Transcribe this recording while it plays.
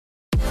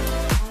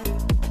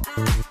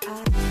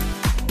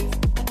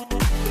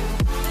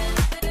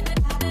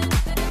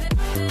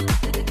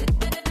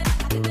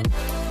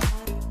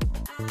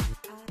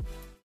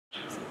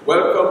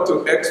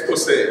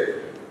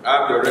Exposé.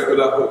 I'm your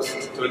regular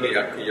host, Tony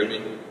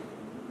Akinyemi.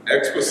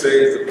 Exposé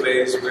is the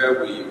place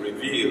where we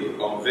reveal,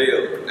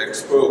 unveil,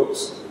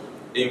 expose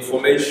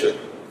information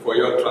for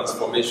your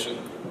transformation.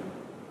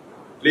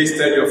 Please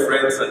tell your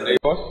friends and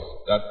neighbors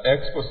that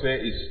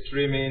Exposé is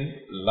streaming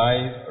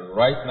live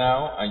right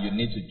now, and you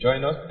need to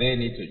join us. They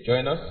need to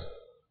join us,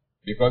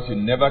 because you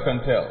never can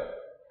tell.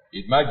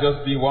 It might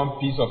just be one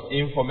piece of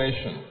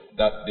information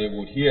that they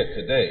would hear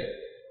today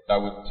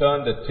that would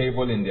turn the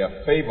table in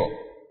their favor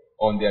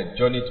on their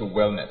journey to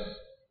wellness.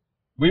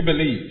 We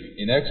believe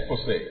in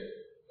Exposé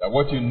that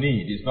what you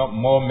need is not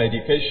more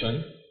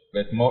medication,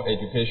 but more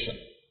education.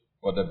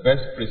 For the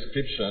best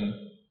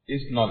prescription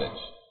is knowledge.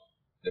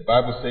 The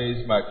Bible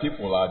says, my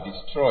people are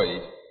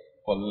destroyed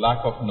for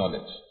lack of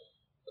knowledge.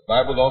 The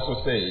Bible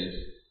also says,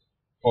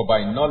 for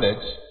by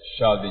knowledge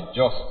shall the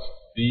just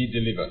be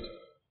delivered.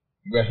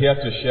 We're here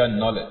to share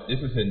knowledge. This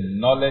is a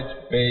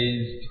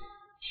knowledge-based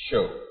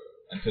show.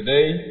 And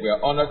today we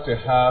are honored to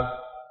have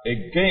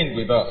again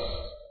with us,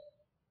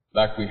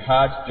 like we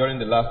had during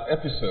the last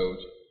episode,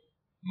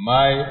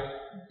 my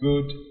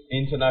good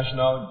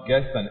international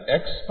guest and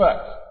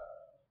expert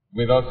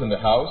with us in the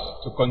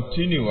house to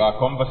continue our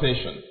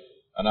conversation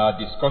and our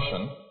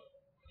discussion,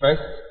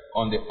 first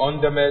on the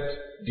undermed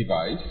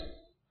device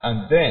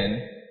and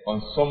then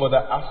on some other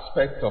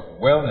aspects of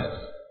wellness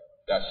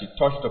that she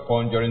touched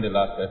upon during the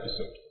last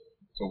episode.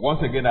 So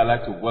once again, I'd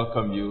like to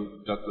welcome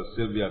you, Dr.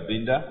 Silvia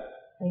Binder,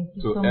 Thank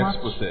you to so much.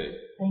 Exposé.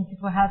 Thank you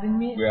for having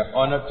me. We are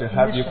honored to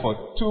have you for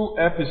 2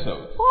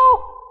 episodes. Woo!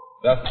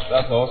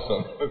 That's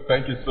awesome.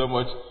 Thank you so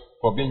much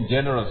for being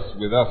generous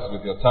with us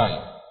with your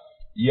time.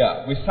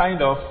 Yeah, we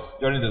signed off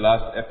during the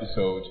last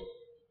episode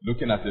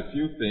looking at a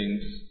few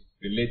things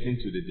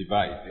relating to the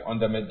device, the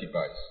undermed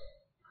device.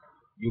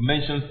 You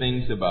mentioned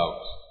things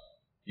about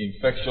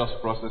infectious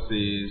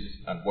processes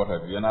and what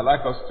have you, and I'd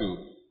like us to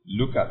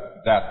look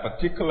at that,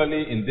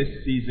 particularly in this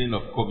season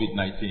of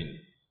COVID-19,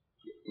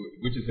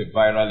 which is a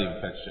viral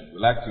infection. We'd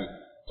like to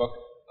talk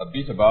a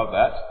bit about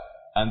that,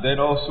 and then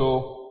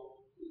also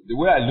the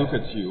way I look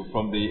at you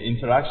from the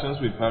interactions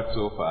we've had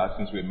so far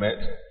since we met.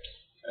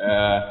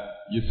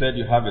 You said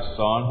you have a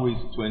son who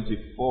is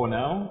 24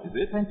 now, is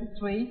it?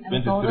 23, and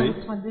a daughter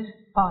who's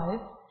 25,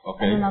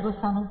 okay. and another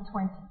son who's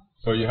 20.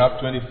 So you have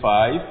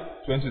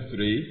 25,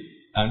 23,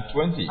 and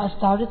 20. I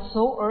started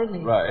so early.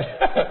 Right.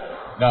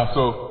 Now,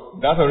 so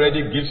that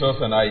already gives us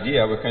an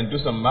idea. We can do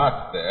some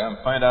math there and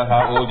find out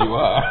how old you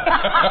are.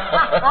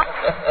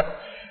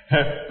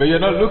 But you're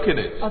not looking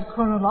it. But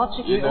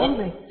chronologically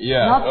only.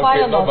 Yeah, not okay,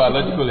 biologically. not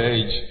biological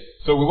age.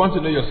 So we want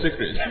to know your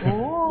secret.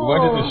 We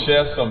want you to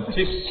share some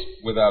tips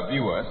with our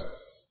viewers.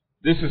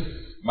 This is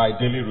my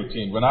daily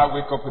routine. When I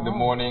wake up in the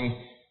morning,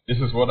 this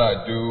is what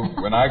I do.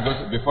 When I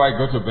go before I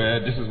go to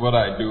bed, this is what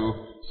I do.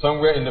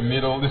 Somewhere in the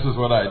middle, this is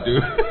what I do.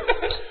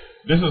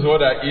 This is what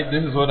I eat,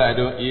 this is what I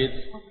don't eat,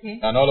 okay.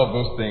 And all of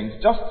those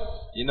things. Just,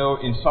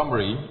 in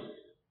summary,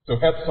 to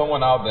help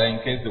someone out there in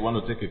case they want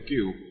to take a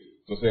cue,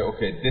 to say,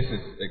 okay, this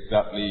is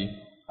exactly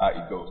how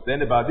it goes.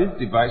 Then about this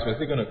device, we're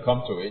still going to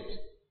come to it.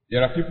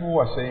 There are people who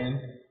are saying,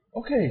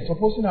 okay,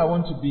 supposing I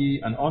want to be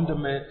an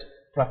undermed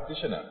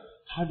practitioner,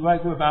 how do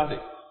I go about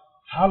it?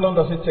 How long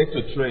does it take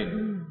to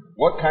train?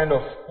 What kind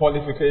of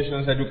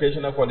qualifications,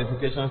 educational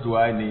qualifications do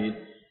I need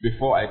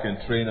before I can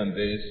train on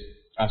this,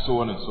 and so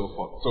on and so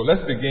forth. So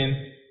let's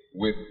begin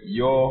with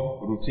your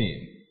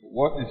routine.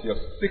 What is your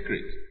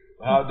secret?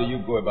 How do you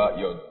go about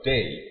your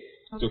day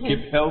to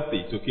keep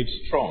healthy, to keep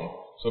strong,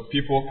 so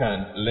people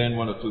can learn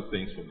 1 or 2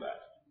 things from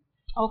that?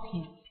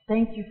 Okay,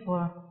 thank you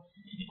for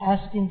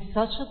asking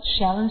such a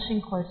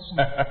challenging question.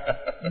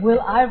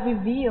 Will I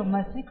reveal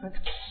my secret?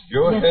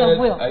 Go yes, ahead. I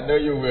will. I know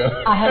you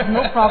will. I have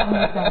no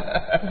problem with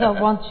that, because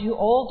I want you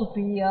all to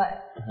be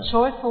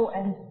joyful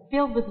and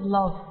filled with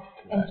love,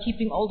 and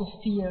keeping all the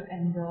fear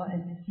and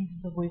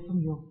diseases away from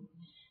you.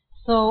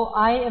 So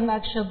I am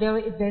actually a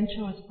very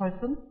adventurous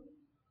person,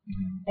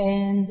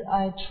 and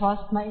I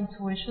trust my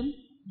intuition.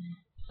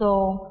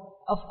 So,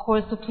 of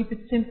course, to keep it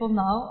simple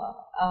now,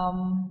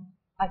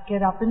 I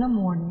get up in the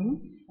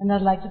morning and I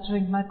like to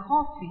drink my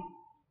coffee.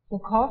 So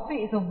coffee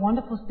is a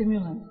wonderful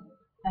stimulant,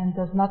 and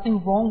there's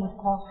nothing wrong with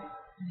coffee.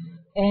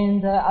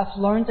 And I've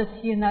learned that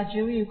here in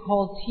Nigeria you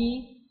call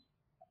tea,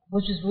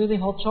 which is really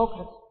hot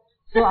chocolate.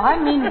 So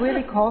I mean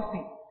really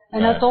coffee.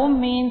 And I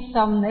don't mean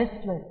some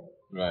Nestle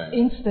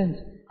instant.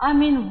 I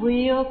mean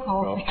real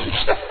coffee.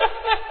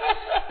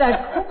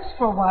 That cooks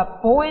for a while,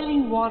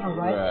 boiling water,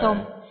 right?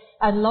 So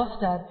I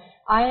love that.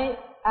 I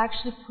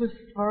actually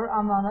prefer,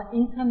 I'm on an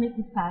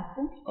intermittent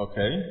fasting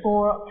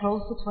for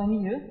close to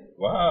 20 years.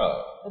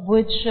 Wow.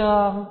 Which,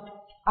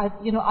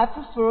 I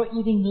prefer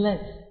eating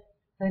less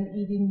than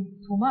eating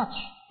too much.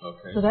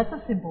 Okay. So that's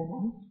a simple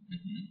one.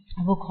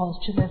 It will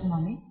cost you less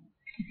money.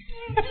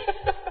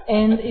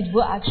 And it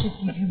will actually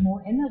give you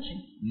more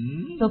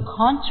energy. So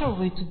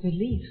contrary to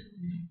belief,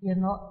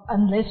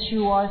 unless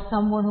you are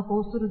someone who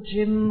goes to the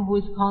gym, who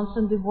is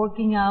constantly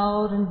working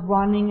out and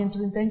running and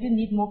doing, then you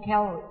need more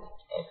calories.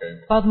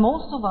 Okay. But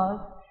most of us,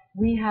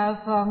 we have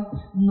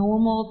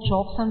normal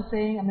jobs, I'm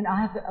saying. I mean,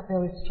 I have a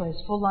very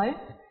stressful life.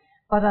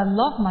 But I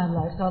love my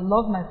life, so I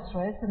love my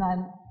stress, and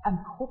I'm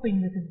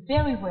coping with it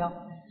very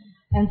well.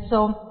 And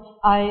so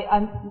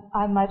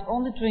I might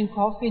only drink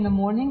coffee in the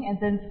morning and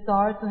then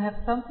start to have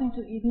something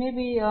to eat,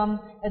 maybe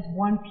at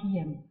 1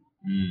 p.m.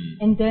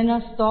 And then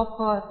I stop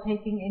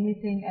taking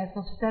anything as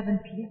of 7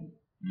 p.m.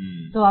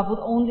 So I would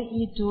only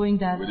eat during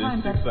that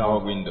time. Within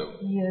 6-hour window.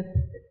 Yes,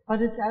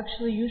 but it's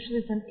actually usually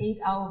it's an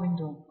 8-hour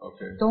window.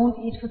 Okay. Don't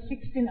eat for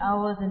 16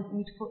 hours and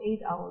eat for 8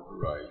 hours.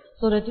 Right.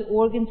 So that the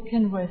organs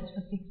can rest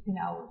for 16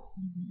 hours.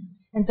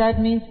 And that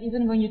means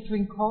even when you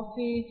drink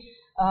coffee,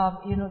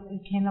 you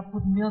cannot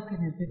put milk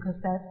in it because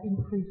that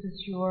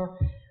increases your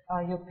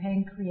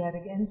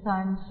pancreatic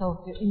enzymes,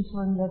 so your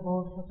insulin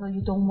levels. So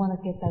you don't want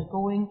to get that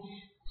going.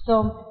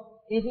 So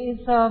it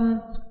is.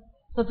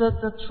 So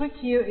the trick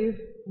here is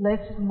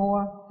less is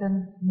more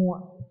than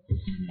more.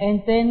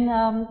 And then,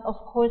 of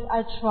course,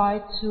 I try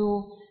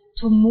to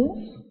move.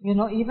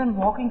 Even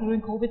walking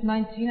during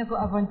COVID-19,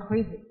 I went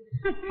crazy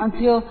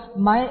until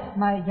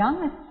my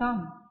youngest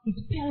son.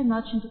 He's very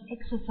much into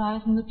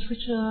exercise and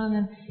nutrition,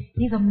 and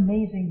he's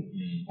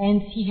amazing.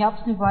 And he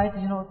helps me write,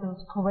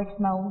 those correct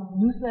my own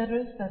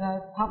newsletters that I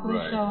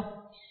publish. Right.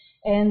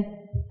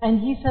 And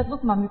he said,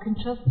 look, Mom, you can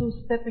just do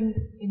stepping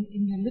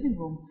in your living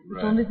room. You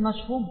don't need much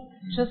room.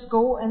 Just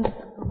go and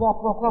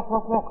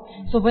walk.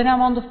 So when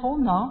I'm on the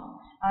phone now,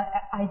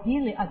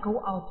 ideally I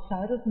go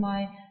outside of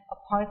my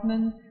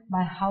apartment,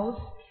 my house,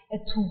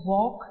 to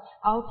walk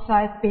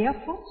outside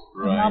barefoot,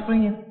 and I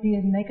bring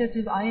the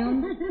negative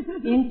ions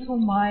into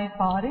my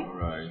body,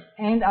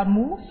 and I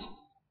move,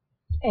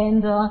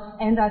 and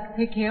I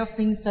take care of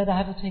things that I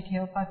have to take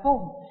care of by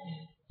phone.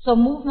 So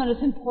movement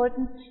is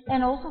important,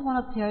 and I also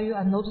want to tell you,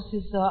 I notice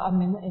this, I'm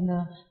in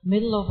the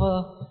middle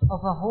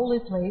of a holy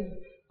place,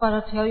 but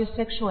I tell you,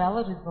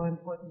 sexuality is very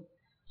important.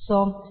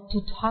 So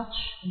to touch,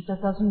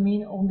 that doesn't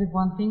mean only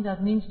one thing.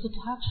 That means to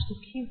touch, to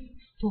kiss,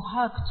 to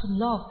hug, to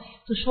love,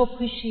 to show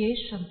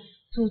appreciation,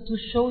 to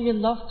show your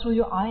love through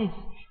your eyes.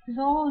 These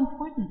are all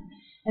important.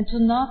 And to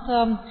not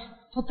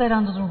put that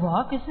under the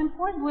rug is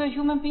important. We're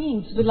human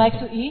beings. We like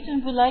to eat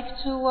and we like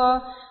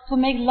to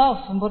make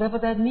love, and whatever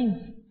that means.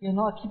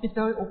 I keep it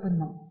very open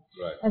now.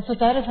 Right. And so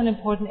that is an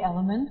important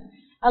element.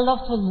 I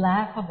love to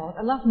laugh about.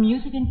 I love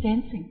music and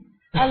dancing.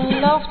 I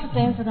love to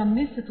dance, and I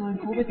miss it during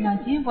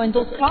COVID-19 when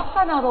those clubs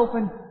are not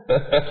open.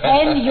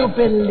 Can you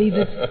believe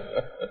it?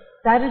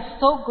 That is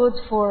so good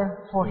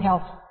for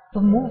health,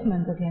 the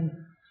movement again.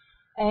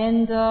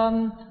 And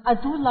I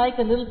do like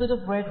a little bit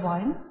of red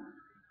wine,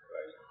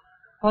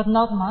 but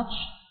not much,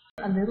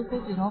 a little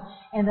bit,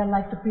 and I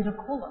like the bitter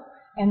cola.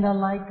 And I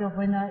like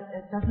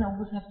it doesn't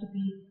always have to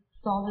be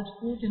solid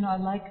food, I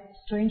like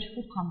strange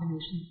food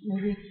combinations.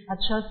 Maybe I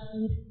just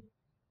eat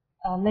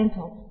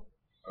lentils,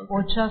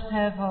 or just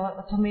have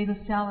a tomato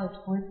salad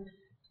with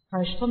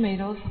fresh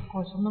tomatoes, of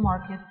course, from the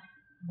market,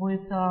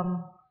 with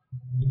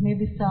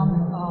maybe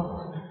some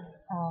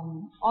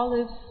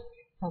olives,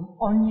 some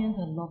onions.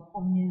 I love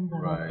onions. I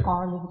love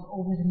garlic. It's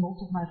always in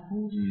most of my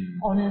food.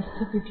 Onions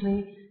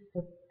typically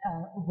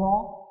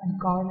raw and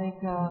garlic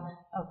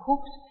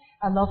cooked.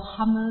 I love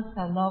hummus.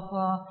 I love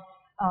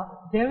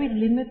very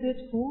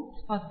limited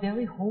foods, but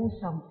very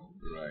wholesome.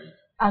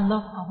 I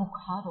love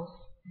avocados.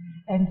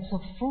 And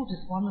so fruit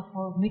is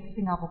wonderful.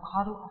 Mixing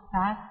avocado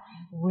fat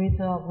with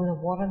a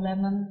water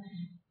lemon.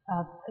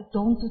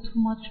 Don't do too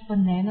much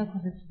banana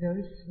because it's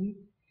very sweet,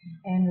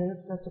 and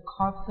the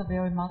carbs are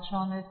very much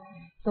on it.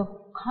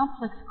 So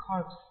complex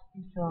carbs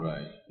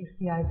is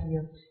the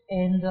idea.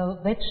 And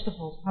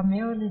vegetables,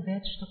 primarily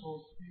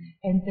vegetables,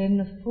 and then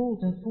the fruit,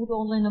 and fruit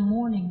only in the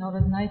morning, not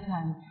at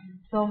nighttime.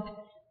 So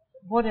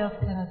what else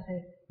can I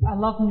say? I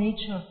love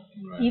nature.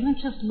 Even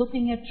just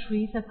looking at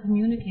trees, I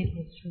communicate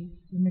with trees.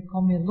 You may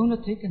call me a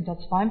lunatic, and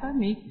that's fine by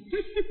me.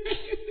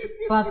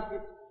 But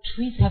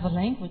trees have a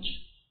language.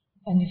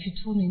 And if you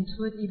tune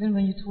into it, even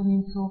when you tune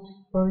into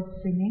birds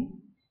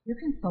singing, you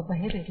can stop a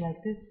headache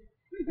like this.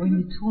 When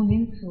you tune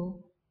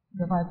into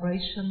the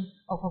vibration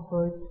of a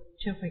bird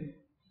chirping.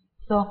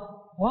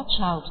 So watch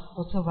out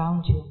what's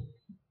around you.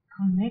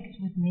 Connect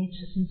with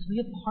nature, since we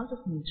are part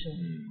of nature.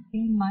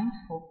 Be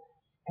mindful.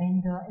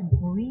 And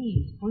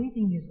breathe.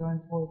 Breathing is very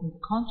important.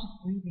 Conscious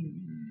breathing.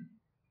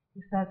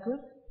 Is that good?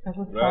 Is that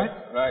good?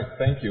 Right.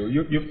 Thank you.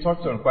 You've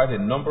touched on quite a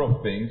number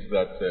of things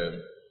that,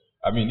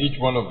 each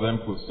one of them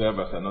could serve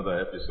as another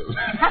episode.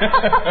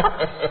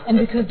 And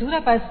we could do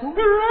that by Zoom.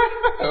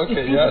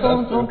 Okay, if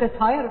don't get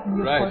tired of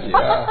me. Right.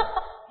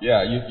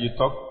 Yeah. You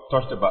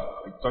touched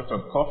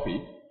on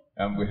coffee,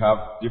 and we have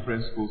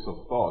different schools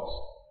of thoughts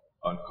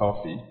on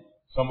coffee.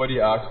 Somebody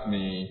asked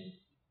me.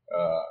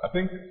 I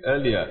think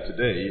earlier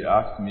today,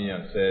 asked me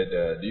and said,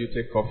 do you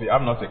take coffee?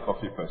 I'm not a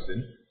coffee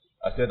person.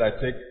 I said I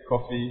take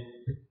coffee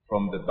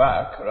from the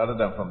back rather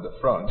than from the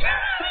front.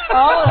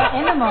 Oh,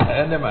 enema.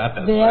 Enema.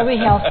 Very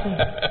healthy.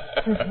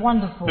 It's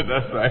wonderful.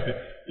 That's right.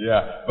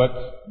 Yeah. But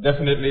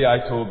definitely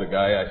I told the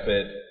guy, I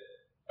said,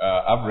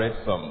 I've read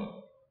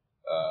some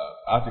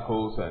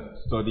articles and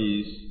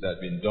studies that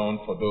have been done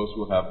for those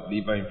who have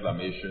liver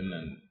inflammation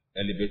and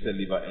elevated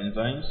liver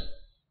enzymes,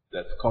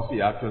 that coffee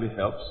actually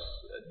helps.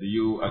 Do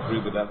you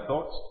agree with that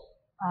thought?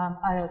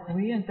 I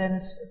agree, and then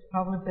it's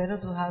probably better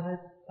to have it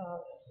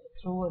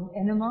through an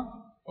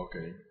enema.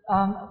 Okay.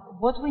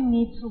 What we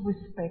need to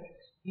respect,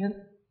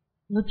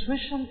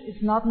 nutrition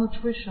is not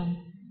nutrition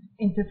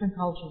in different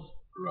cultures.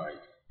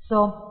 Right.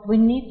 So we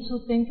need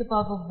to think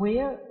about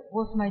where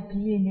was my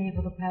DNA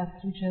for the past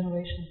 3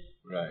 generations,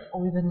 right,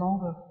 or even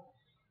longer.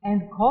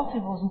 And coffee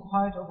wasn't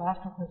part of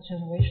Africa's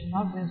generation.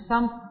 Not with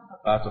some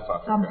parts of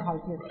Africa. Some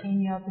parts, yes, right.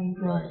 Kenya, I think,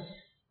 right.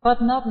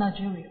 But not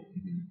Nigeria.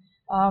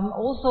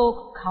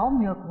 Also, cow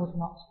milk was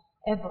not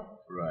ever.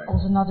 Right.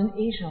 Also not in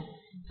Asia.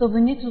 So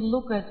we need to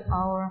look at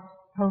our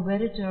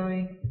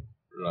hereditary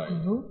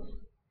roots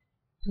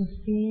to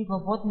see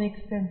what makes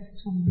sense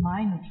to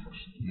my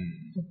nutrition,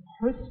 to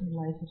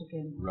personalize it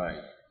again. Right.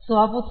 So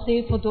I would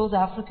say for those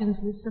Africans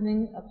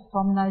listening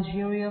from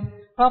Nigeria,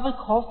 probably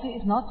coffee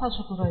is not such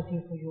a good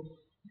idea for you.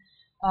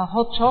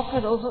 Hot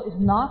chocolate also is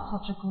not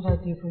such a good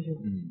idea for you.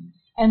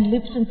 And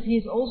Lipton tea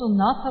is also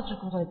not such a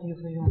good idea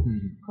for you,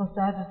 because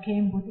that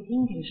came with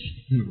English.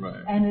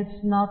 Right. And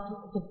it's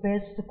not the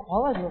best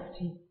quality of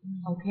tea.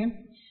 Okay?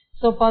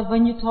 So, but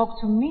when you talk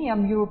to me,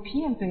 I'm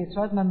European based,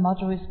 right? My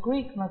mother is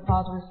Greek, my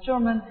father is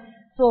German.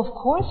 So of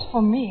course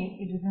for me,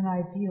 it is an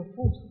ideal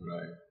food.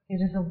 Right. It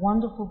is a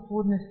wonderful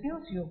food and it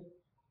fills you.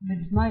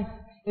 It's nice.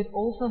 It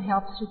also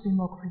helps you be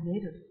more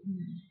creative.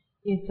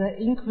 It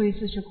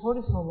increases your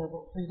cortisol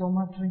level, so you don't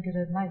want to drink it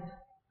at night.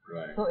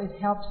 Right. So it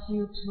helps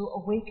you to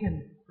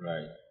awaken.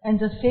 Right. And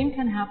the same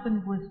can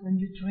happen with when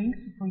you drink.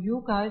 So for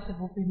you guys, it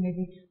will be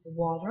maybe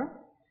water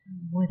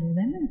with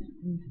lemon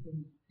squeezed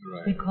in.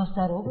 Right. Because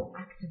that also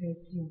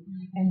activates you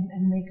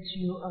and makes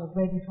you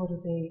ready for the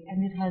day.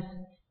 And it has,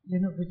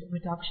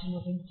 reduction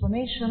of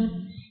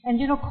inflammation. And,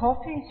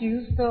 coffee is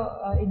used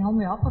in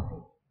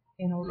homeopathy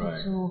in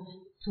order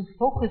to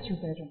focus you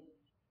better.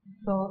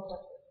 So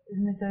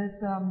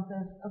there's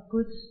a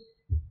good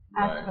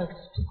aspect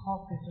to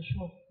coffee for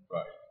sure.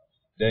 Right.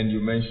 Then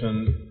you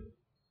mentioned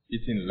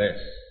eating less.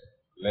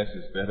 Less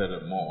is better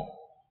than more.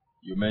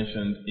 You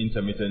mentioned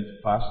intermittent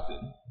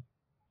fasting.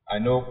 I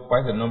know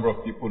quite a number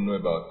of people know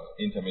about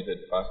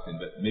intermittent fasting,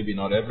 but maybe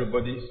not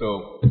everybody.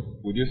 So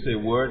would you say a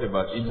word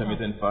about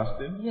intermittent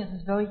fasting? Yes,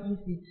 it's very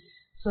easy.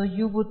 So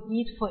you would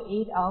eat for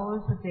 8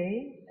 hours a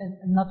day,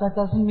 and not that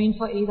doesn't mean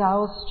for 8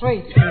 hours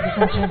straight, ladies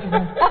and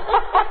gentlemen.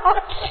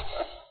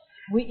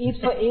 We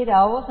eat for 8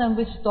 hours and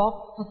we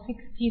stop for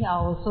 16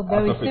 hours. So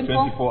very simple.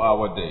 Out of a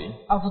 24-hour day.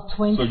 Out of 24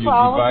 hours. So you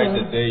divide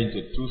the day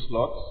into 2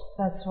 slots.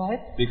 That's right.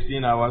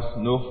 16 hours,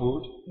 no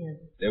food. Yes.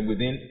 Then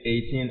within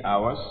 18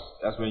 hours,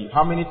 that's when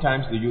how many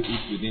times do you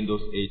eat within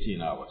those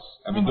 18 hours?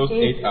 I mean, those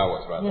 8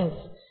 hours, rather. Yes.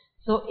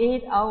 So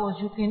 8 hours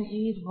you can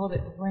eat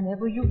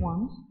whenever you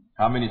want.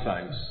 How many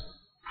times?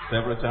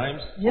 Several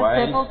times? Yes,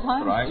 twice? Several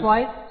times.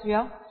 Twice,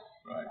 yeah.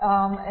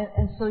 Right.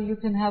 And so you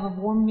can have a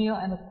warm meal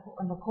and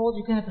a cold.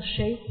 You can have a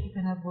shake. You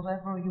can have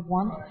whatever you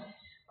want. Right.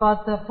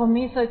 But for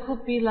me, so it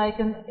could be like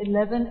an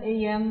 11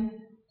 a.m.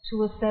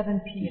 to a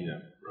 7 p.m. Yeah,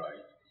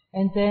 right.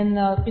 And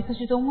then, because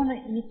you don't want to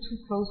eat too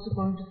close to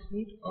going to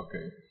sleep.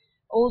 Okay.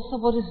 Also,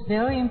 what is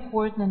very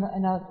important,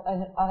 and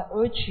I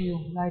urge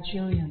you,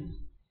 Nigerians,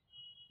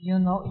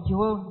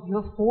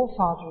 your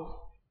forefathers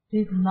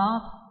did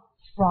not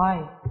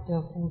fry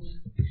their foods.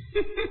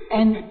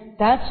 And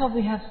that's why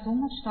we have so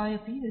much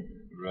diabetes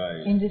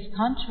in this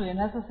country. And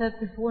as I said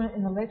before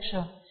in the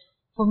lecture,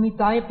 for me,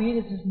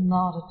 diabetes is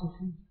not a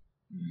disease.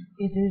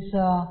 It is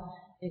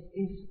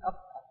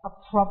a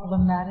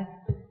problematic,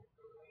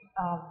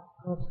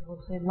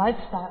 let's say,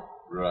 lifestyle.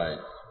 Right.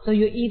 So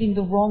you're eating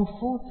the wrong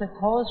foods that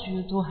cause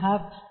you to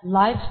have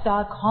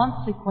lifestyle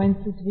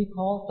consequences we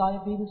call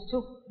diabetes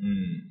too.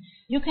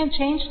 You can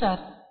change that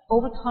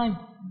over time.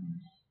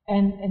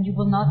 And you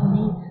will not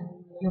need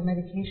your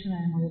medication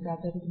anymore, your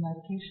diabetic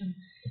medication.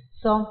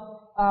 So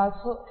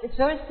it's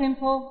very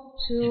simple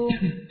to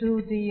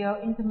do the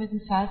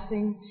intermittent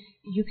fasting.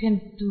 You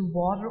can do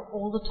water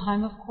all the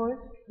time, of course.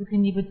 You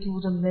can even do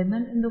the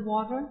lemon in the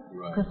water,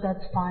 because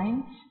that's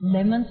fine.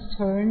 Lemons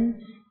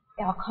turn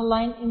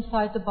alkaline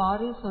inside the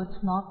body, so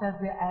it's not that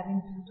we're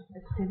adding to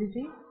the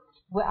acidity.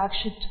 We're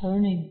actually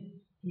turning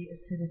the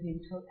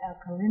acidity into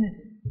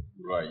alkalinity.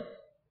 Right.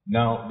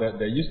 Now,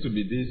 there used to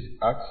be this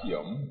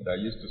axiom that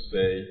used to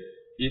say,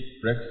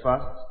 eat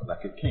breakfast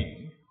like a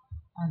king,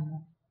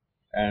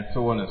 and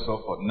so on and so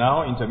forth.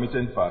 Now,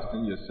 intermittent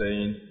fasting, you're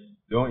saying,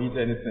 don't eat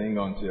anything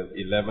until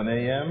 11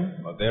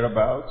 a.m. or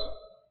thereabouts,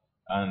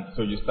 and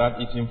so you start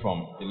eating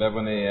from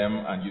 11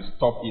 a.m. and you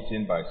stop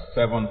eating by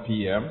 7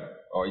 p.m.,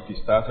 or if you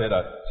started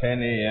at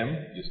 10 a.m.,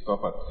 you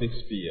stop at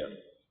 6 p.m.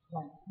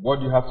 Right. What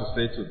do you have to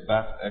say to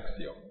that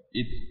axiom?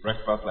 Eat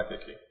breakfast like a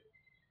king.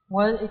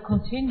 Well, it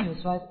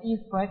continues, right?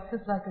 Eat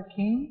breakfast like a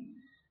king,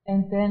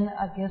 and then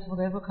I guess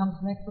whatever comes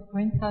next, the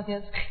prince, I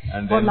guess,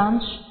 and for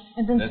lunch,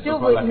 and then still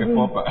we're like eating. A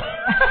pauper.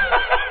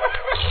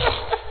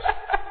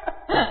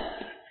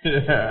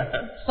 Yeah.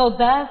 So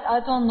that, I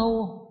don't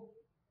know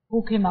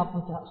who came up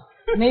with that.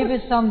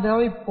 maybe some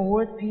very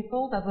bored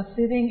people that were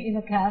sitting in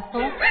a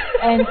castle,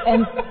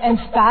 and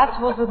fat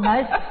was a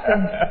nice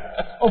thing.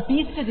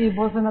 Obesity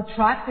was an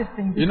attractive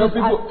thing. You know,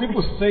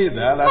 people say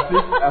that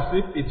as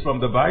if it's from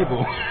the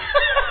Bible.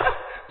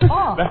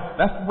 Oh,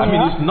 I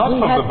mean, it's not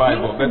from the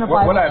Bible,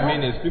 but what I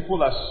mean is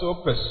people are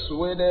so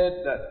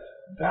persuaded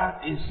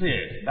that is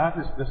it. That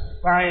is the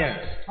science.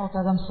 Oh,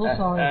 God, I'm so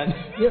sorry.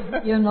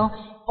 You know,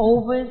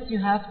 always you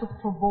have to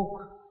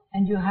provoke,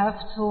 and you have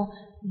to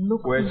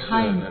look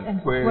behind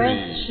and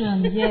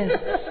question, yes,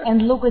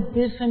 and look at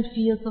different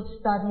fields of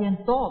study and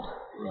thought.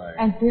 Right.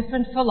 And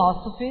different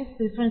philosophies,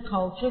 different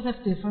cultures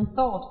have different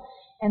thought.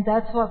 And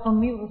that's why for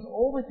me it was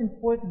always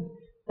important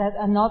that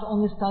I not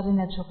only study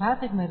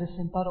naturopathic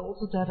medicine, but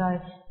also that I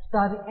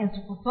study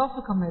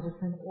anthroposophical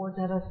medicine, or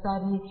that I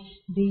study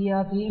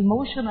the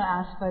emotional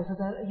aspects of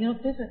that, you know,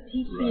 different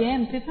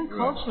TCM, different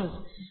cultures.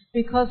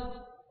 Because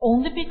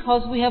only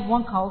because we have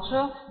one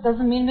culture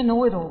doesn't mean we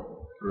know it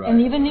all. Right.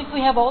 And even if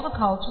we have all the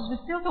cultures, we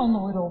still don't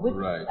know it all.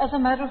 Right. As a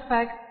matter of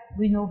fact,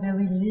 we know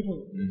very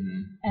little.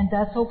 And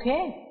that's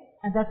okay.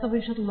 And that's what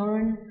we should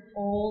learn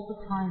all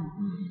the time.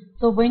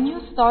 So when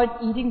you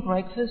start eating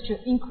breakfast,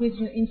 you're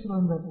increasing your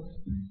insulin levels,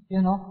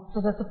 you know.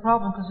 So that's a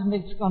problem, because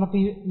it's going to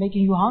be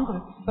making you hungry.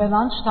 By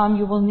lunchtime,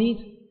 you will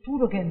need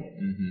food again.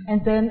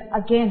 And then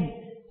again.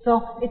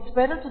 So it's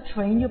better to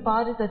train your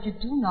body that you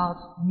do not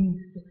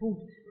need the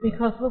food.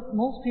 Because look,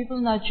 most people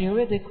in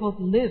Nigeria, they could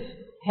live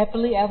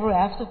happily ever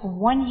after for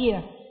 1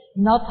 year,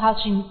 not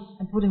touching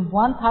and putting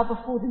one type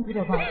of food into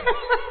their body.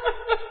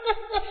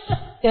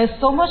 There's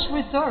so much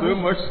reserve. So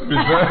much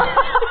reserve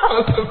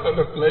all over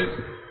the place.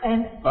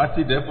 And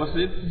fatty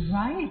deposits.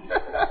 Right.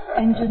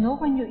 And you know,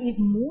 when you eat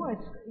more,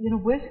 it's, you know,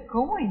 where's it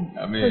going?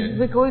 I mean,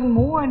 we're going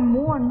more and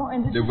more and more,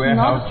 and this the is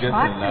warehouse not gets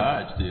attractive.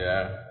 enlarged,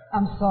 yeah.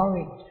 I'm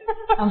sorry.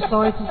 I'm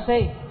sorry to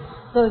say.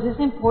 So it is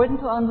important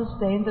to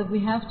understand that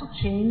we have to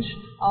change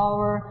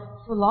our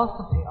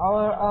philosophy,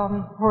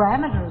 our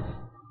parameters.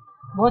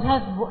 What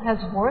has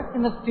worked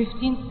in the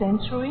 15th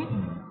century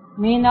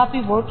may not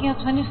be working in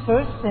the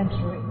 21st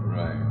century.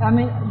 Right. I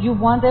mean, you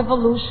want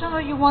evolution, or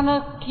you want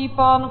to keep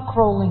on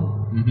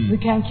crawling? We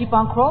can't keep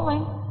on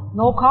crawling.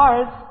 No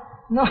cars,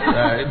 no,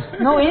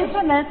 no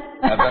internet.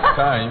 At that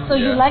time, so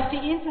you like the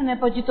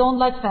internet, but you don't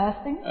like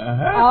fasting?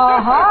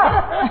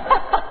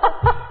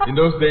 In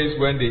those days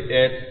when they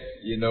ate,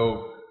 you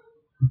know,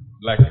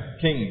 like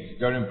kings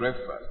during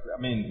breakfast. I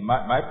mean,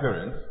 my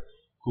parents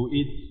could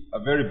eat a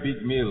very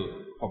big meal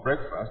for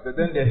breakfast, but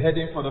then they're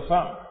heading for the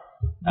farm.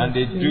 And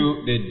they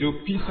do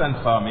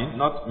peasant farming,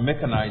 not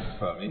mechanized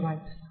farming.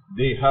 Right.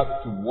 They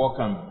have to walk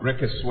and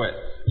break a sweat,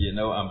 you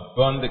know, and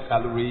burn the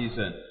calories,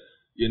 and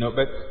you know.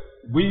 But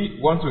we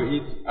want to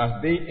eat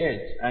as they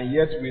ate, and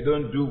yet we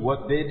don't do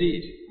what they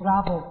did.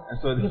 Bravo. And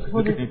so you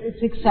put it,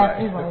 it's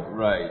exactly right.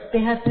 Right.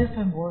 They had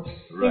different work.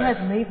 They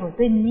had labor.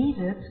 They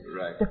needed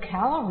the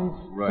calories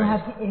to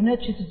have the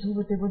energy to do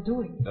what they were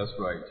doing. That's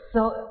right.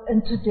 So,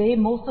 and today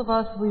most of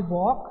us, we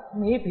walk,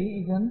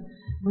 maybe even,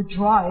 we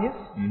drive,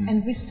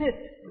 and we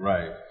sit.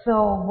 Right.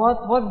 So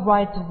what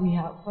right do we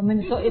have? I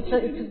mean, so it's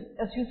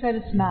as you said,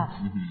 it's math.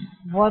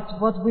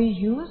 What we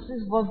use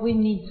is what we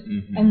need,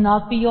 and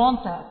not beyond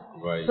that.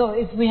 Right. So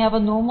if we have a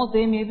normal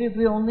day, maybe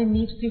we only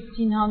need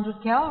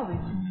 1,500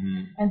 calories,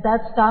 and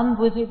that's done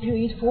with if you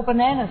eat 4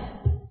 bananas.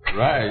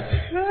 Right.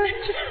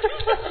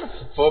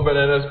 4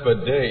 bananas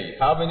per day.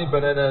 How many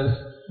bananas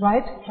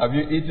have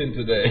you eaten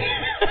today?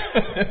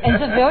 And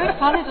it's very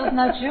funny, those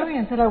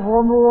Nigerians that are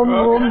warm.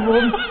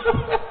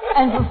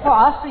 And for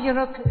us, you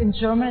know, in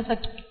German, it's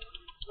like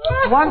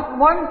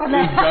one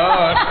banana. It's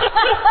gone.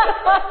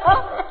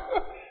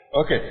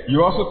 Okay,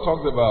 you also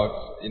talked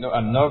about, you know,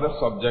 another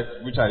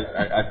subject which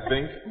I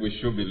think we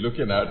should be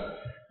looking at,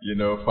 you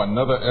know, for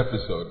another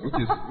episode,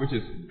 which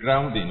is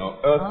grounding or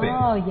earthing.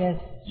 Oh yes,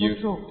 so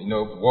true. You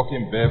know,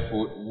 walking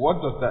barefoot.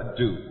 What does that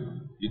do?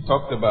 You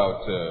talked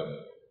about,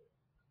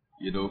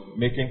 you know,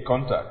 making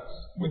contact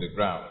with the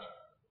ground.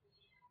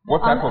 What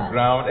type of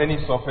ground? Any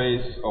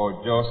surface,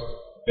 or just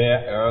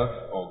bare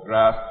earth or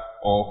grass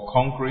or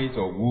concrete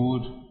or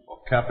wood or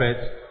carpet?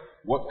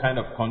 What kind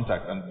of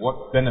contact and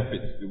what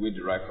benefits do we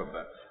derive from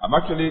that? I'm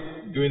actually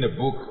doing a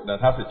book that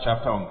has a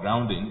chapter on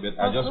grounding, but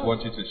I just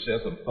want you to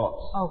share some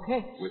thoughts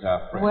with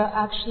our friends. Well,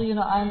 actually, you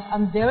know,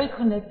 I'm very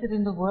connected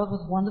in the world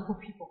with wonderful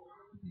people.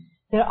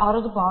 They're out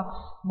of the box,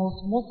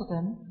 most of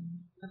them,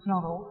 if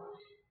not all.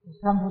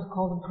 Some would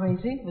call them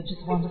crazy, which is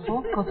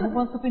wonderful, because who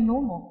wants to be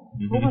normal?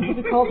 Who wants to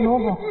be called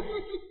normal?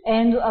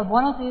 And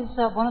one of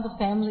the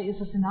family is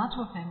a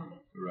Sinatra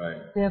family.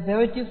 Right. They're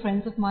very dear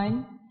friends of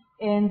mine.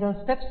 And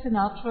Step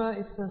Sinatra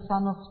is the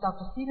son of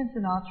Dr. Stephen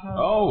Sinatra.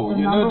 Oh,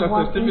 you know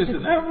Dr. Stephen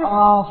Sinatra?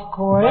 Of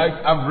course.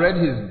 I've read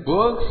his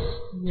books.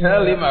 Yes.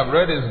 Tell him I've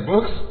read his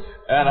books.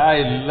 And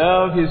I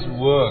love his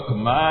work.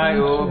 My,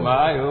 oh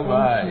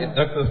my.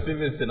 Dr.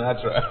 Stephen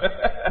Sinatra.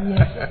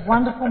 Yes,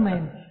 wonderful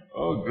man.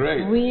 Oh,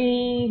 great.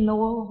 We've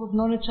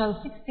known each other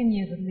 16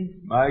 years at least.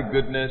 My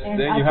goodness. And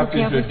then you have to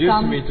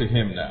introduce me to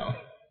him now.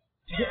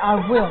 I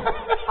will.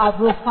 I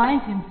will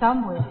find him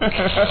somewhere.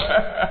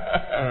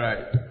 All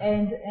right.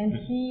 And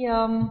he,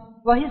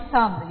 well, his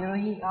son, you know,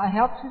 I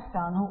helped his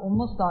son who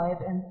almost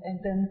died, and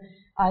then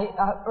I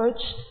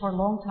urged for a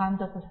long time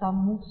that the son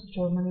moves to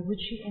Germany,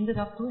 which he ended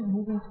up doing,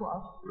 moving to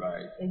us.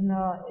 Right. When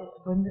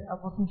I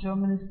was in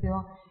Germany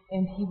still,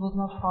 and he was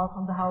not far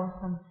from the house,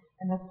 and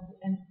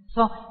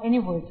so,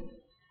 anyways,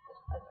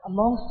 a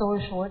long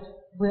story short,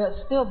 we're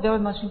still very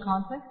much in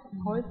contact, of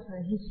course.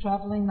 He's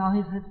traveling now.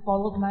 He's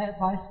followed my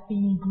advice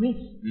being in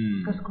Greece,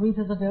 because Greece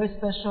has a very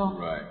special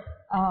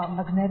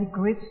magnetic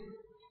grid,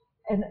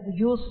 and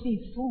you'll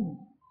see soon.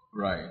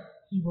 Right.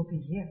 He will be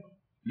here.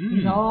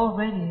 He's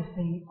already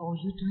saying, "Oh,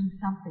 you're doing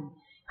something,"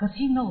 because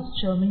he knows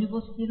Germany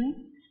was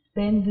healing.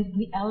 Then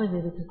we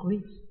elevated to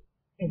Greece,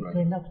 and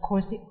then of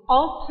course the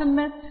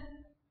ultimate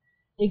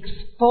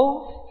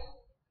exposed,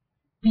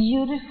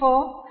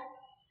 beautiful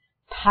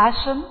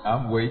passion.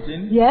 I'm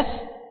waiting. Yes.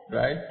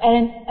 Right.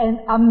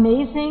 And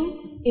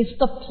amazing is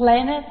the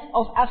planet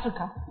of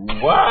Africa.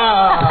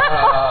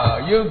 Wow!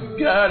 You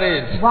got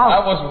it. Wow. I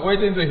was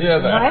waiting to hear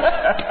that.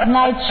 Right?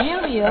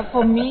 Nigeria,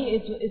 for me,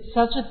 it's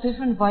such a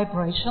different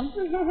vibration.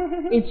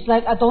 It's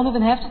like I don't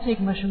even have to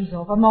take my shoes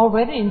off. I'm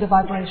already in the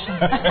vibration.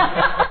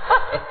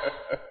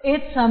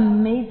 It's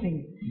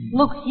amazing.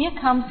 Look, here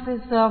comes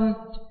this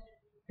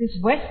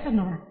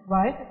Westerner,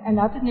 right? And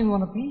I didn't even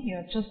want to be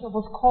here. Just I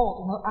was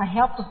called. You know, I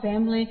helped the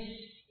family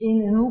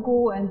in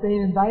Enugu, and they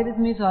invited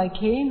me, so I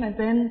came, and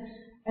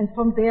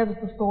from there the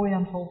story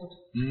unfolded.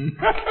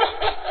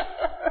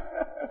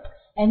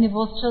 And it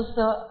was just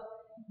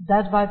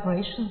that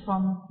vibration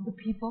from the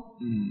people,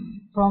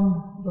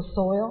 from the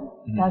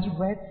soil, that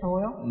red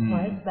soil,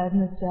 right? That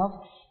in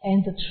itself,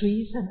 and the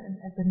trees and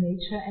the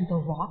nature and the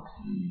rocks,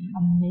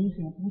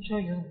 amazing. I'm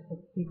sure you have the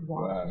big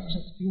rocks. Wow. It's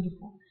just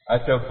beautiful. I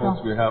tell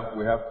folks we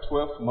have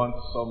 12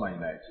 months summer in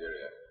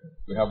Nigeria.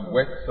 We have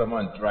wet summer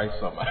and dry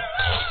summer.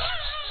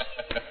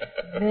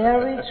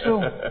 Very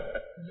true.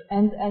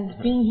 And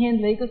being here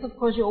in Lagos, of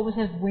course, you always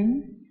have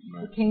wind.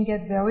 Right. It can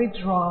get very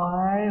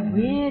dry,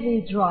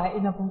 really dry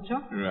in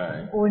Abuja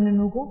or in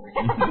Enugu.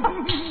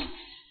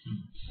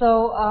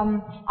 So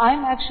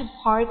I'm actually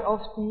part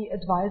of the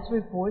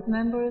advisory board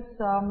members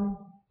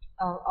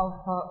of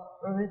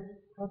Earth,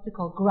 what's it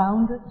called,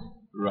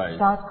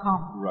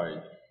 Grounded.com.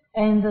 Right.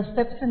 And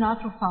Step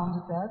Sinatra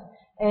founded that.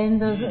 And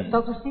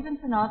Dr. Stephen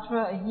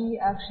Sinatra, he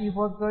actually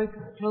worked very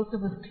closely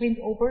with Clint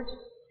Obert,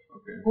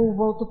 who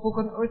wrote the book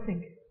on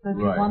earthing. So if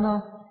you want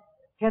to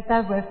get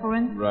that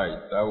reference. Right,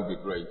 that would be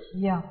great.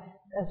 Yeah,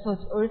 so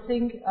it's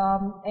earthing,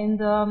 and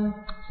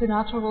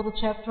Sinatra wrote a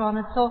chapter on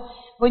it. So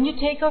when you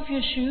take off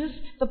your shoes,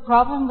 the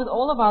problem with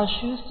all of our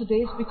shoes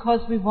today is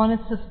because we want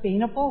it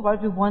sustainable,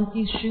 right? We want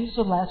these shoes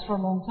to last for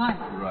a long time.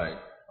 Right.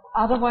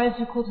 Otherwise,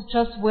 you could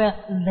just wear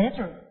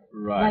leather,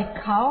 like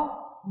cow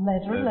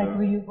leather, like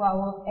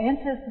our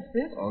ancestors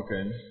did,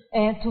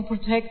 and to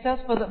protect us,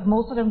 but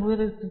most of them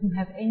really didn't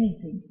have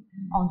anything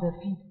on their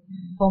feet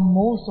for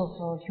most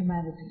of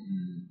humanity.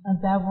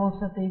 And that was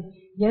that they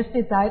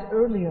died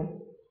earlier,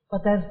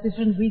 but there's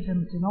different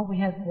reasons, you know. We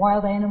had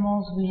wild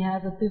animals, we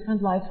had a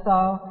different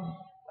lifestyle,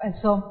 and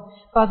so,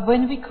 but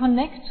when we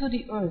connect to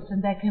the earth,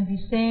 and that can be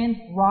sand,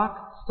 rock,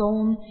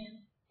 stone,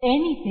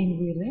 anything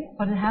really,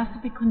 but it has to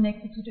be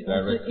connected to the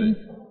earth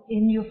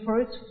in your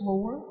first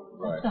floor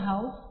of the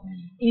house,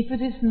 if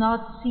it is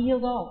not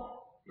sealed off.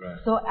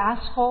 So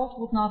asphalt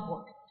would not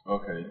work.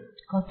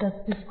 Because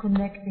that's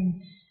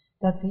disconnecting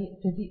that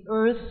the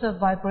earth's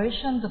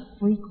vibration, the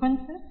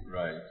frequencies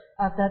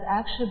that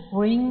actually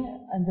bring,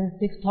 and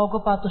they talk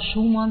about the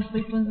Schumann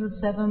frequency,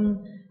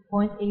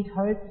 7.8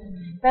 hertz.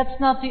 That's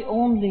not the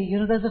only, you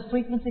know, there's a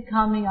frequency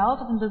coming out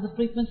of it, and there's a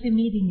frequency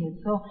meeting it.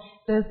 So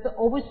there's to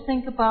always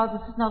think about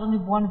this is not only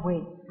one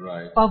way.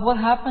 But what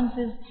happens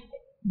is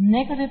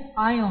negative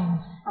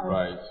ions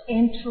are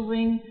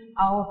entering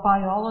our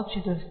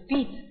biology, the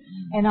feet.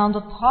 And on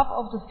the top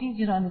of the feet,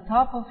 you know, on the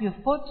top of your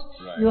foot,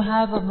 you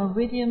have a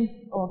meridian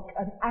or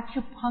an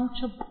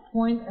acupuncture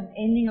point, an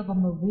ending of a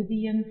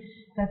meridian.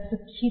 That's the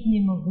kidney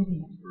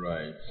meridian.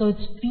 So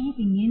it's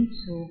feeding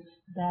into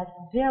that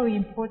very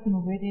important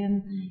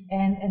meridian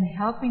and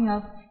helping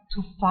us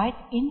to fight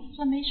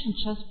inflammation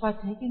just by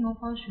taking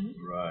off our shoes.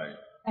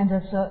 And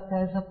there's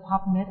a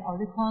PubMed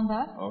article on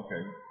that.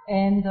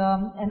 And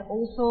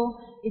also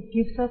it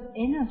gives us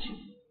energy.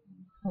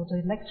 So the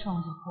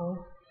electrons, of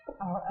course,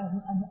 are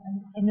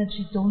an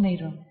energy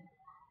donator.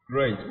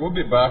 Great. We'll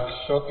be back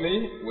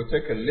shortly. We'll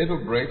take a little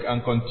break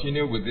and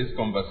continue with this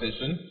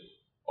conversation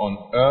on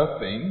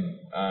earthing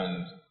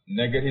and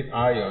negative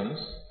ions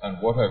and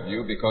what have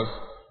you, because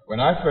when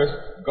I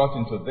first got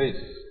into this,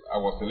 I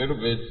was a little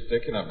bit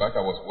taken aback.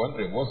 I was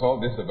wondering, what's all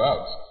this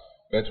about?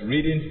 But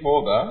reading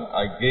further,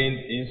 I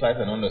gained insight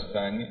and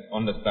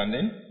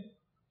understanding.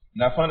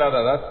 And I found out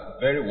that that's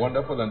very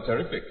wonderful and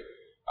terrific.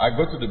 I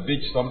go to the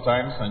beach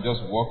sometimes and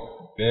just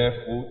walk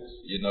barefoot,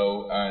 you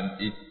know, and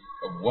it's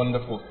a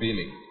wonderful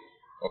feeling.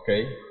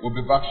 Okay? We'll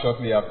be back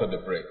shortly after the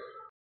break.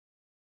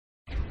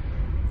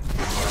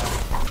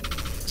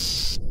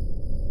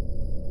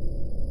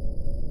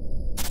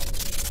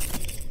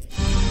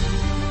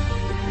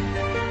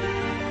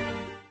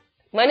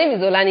 My name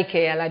is Olanike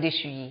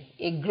Aladeshuyi,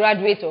 a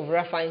graduate of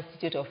Rafa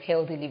Institute of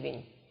Healthy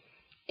Living,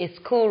 a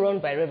school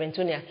run by Reverend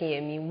Tony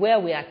Akinyemi, where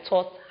we are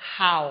taught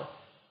how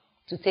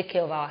to take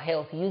care of our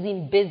health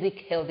using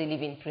basic healthy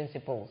living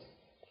principles.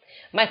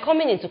 My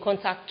coming into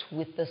contact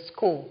with the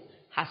school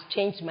has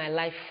changed my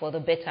life for the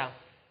better.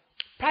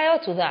 Prior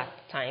to that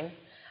time,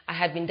 I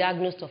had been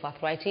diagnosed of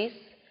arthritis.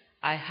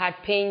 I had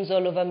pains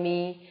all over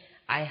me.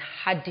 I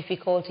had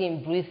difficulty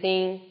in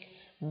breathing.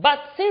 But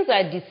since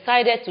I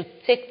decided to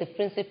take the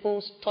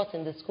principles taught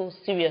in the school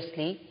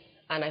seriously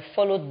and I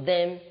followed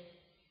them,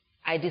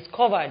 I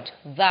discovered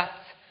that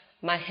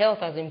my health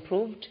has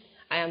improved.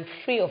 I am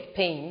free of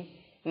pain.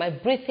 My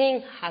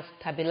breathing has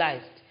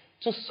stabilized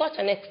to such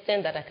an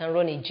extent that I can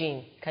run a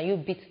gym. Can you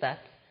beat that?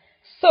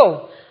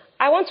 So,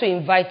 I want to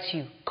invite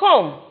you.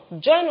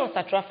 Come, join us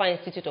at Rafa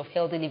Institute of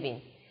Healthy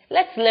Living.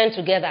 Let's learn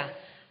together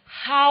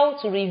how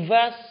to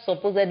reverse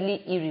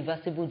supposedly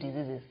irreversible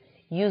diseases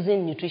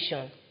using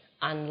nutrition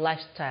and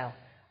lifestyle.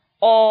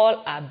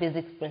 All are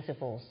basic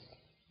principles.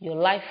 Your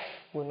life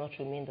will not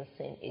remain the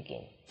same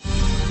again.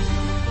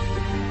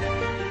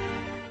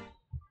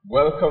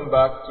 Welcome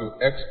back to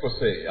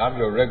Exposé. I'm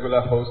your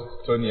regular host,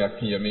 Tony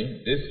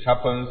Akinyemi. This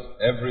happens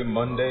every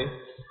Monday,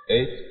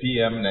 8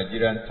 p.m.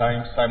 Nigerian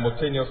time,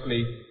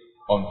 simultaneously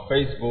on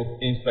Facebook,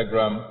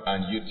 Instagram,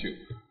 and YouTube.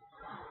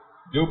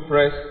 Do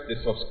press the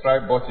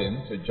subscribe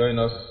button to join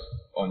us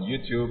on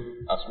YouTube,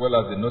 as well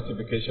as the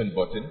notification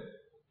button.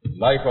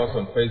 Like us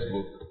on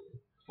Facebook.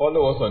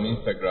 Follow us on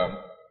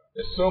Instagram.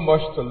 There's so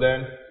much to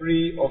learn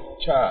free of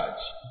charge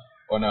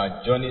on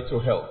our journey to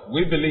health.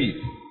 We believe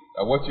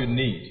that what you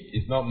need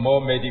is not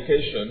more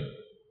medication,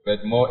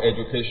 but more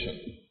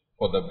education.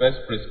 For the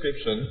best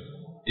prescription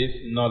is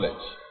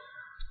knowledge.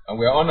 And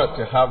we are honored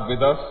to have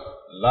with us,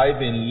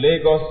 live in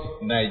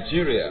Lagos,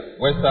 Nigeria,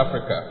 West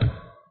Africa,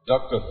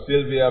 Dr.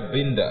 Silvia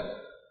Binder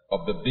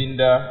of the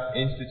Binder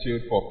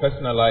Institute for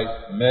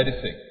Personalized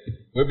Medicine.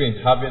 We've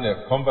been having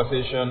a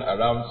conversation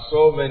around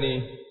so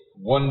many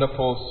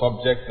wonderful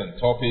subjects and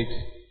topics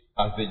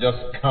as they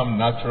just come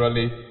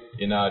naturally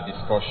in our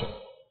discussion.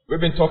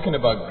 We've been talking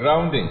about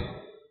grounding,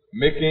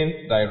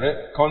 making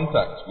direct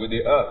contact with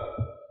the earth.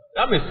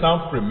 That may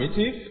sound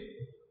primitive.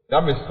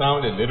 That may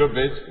sound a little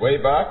bit way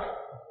back.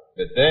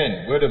 But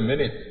then, wait a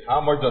minute,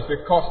 how much does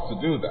it cost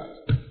to do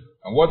that?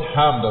 And what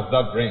harm does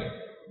that bring?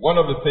 One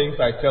of the things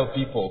I tell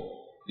people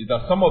is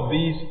that some of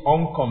these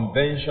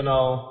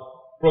unconventional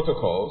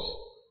protocols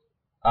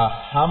are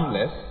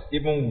harmless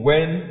even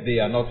when they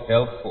are not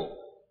helpful.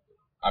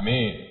 I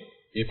mean,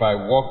 if I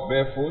walk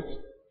barefoot,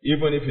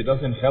 even if it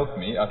doesn't help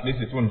me, at least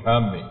it won't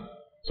harm me.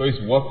 So it's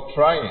worth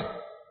trying.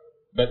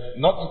 But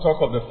not to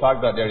talk of the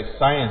fact that there is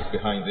science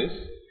behind this.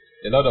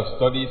 A lot of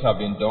studies have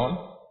been done,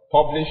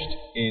 published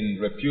in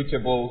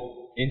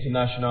reputable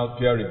international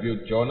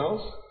peer-reviewed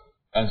journals.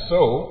 And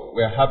so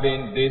we're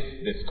having this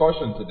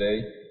discussion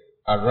today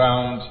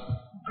around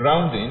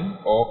grounding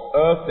or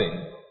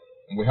earthing.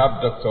 And we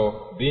have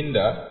Dr.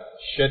 Binder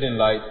shedding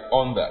light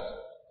on that.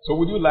 So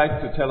would you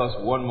like to tell us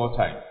one more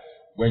time,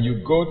 when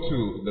you go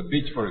to the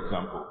beach, for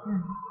example,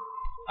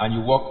 and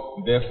you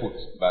walk barefoot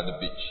by the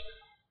beach,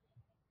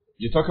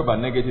 you talk about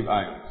negative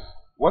ions.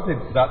 What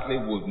exactly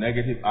would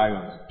negative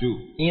ions do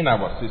in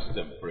our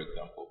system, for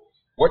example?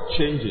 What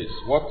changes,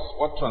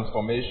 what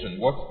transformation,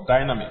 what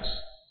dynamics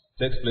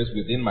takes place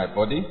within my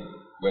body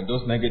when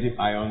those negative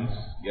ions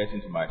get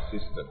into my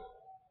system?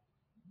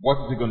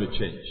 What is it going to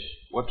change?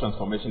 What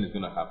transformation is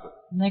going to happen?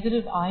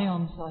 Negative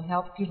ions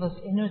help give us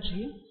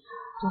energy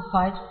to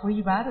fight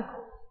free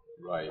radicals.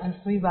 Right. And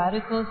free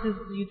radicals is,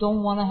 you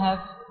don't want to have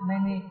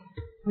many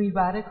free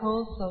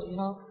radicals,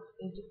 so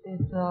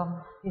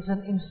it's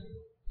an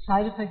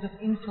side effect of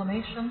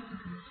inflammation.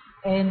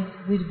 And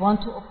we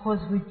want to, of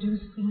course,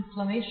 reduce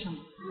inflammation.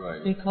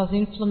 Right. Because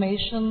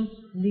inflammation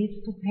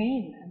leads to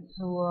pain and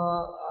to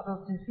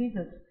other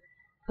diseases.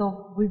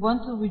 So we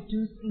want to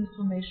reduce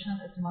inflammation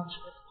as much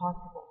as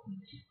possible.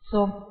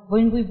 So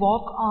when we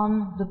walk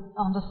on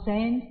the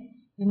sand,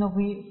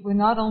 we're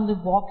not only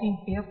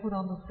walking barefoot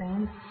on the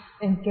sand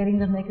and getting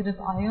the negative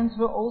ions,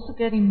 we're also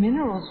getting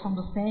minerals from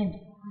the sand.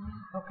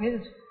 Okay,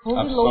 it's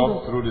fully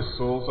loaded. Through the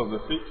soles of the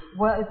feet?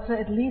 Well, it's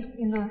at least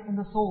in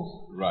the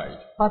soles. Right.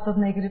 But the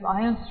negative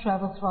ions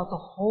travel throughout the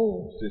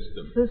whole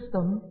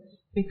system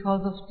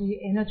because of the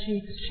energy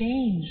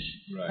exchange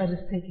that is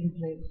taking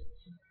place.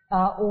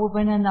 Or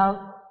when I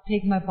now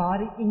take my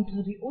body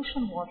into the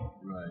ocean water.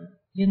 Right.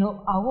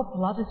 Our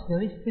blood is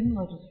very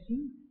similar to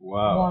sea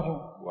water.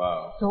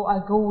 Wow. So I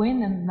go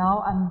in and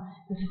now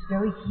this is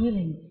very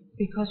healing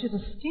because the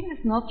skin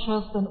is not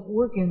just an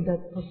organ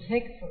that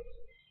protects us.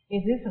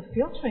 It is a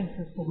filtering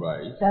system.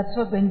 Right. That's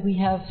why when we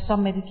have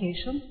some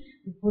medication,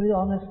 we put it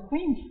on as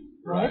creams.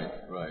 Right.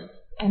 Right.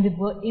 And it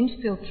will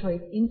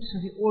infiltrate into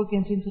the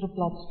organs, into the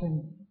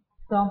bloodstream.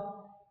 So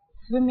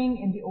swimming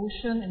in the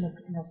ocean, in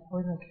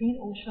a clean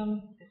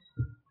ocean,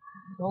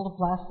 with all the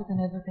plastic and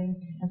everything,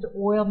 and the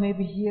oil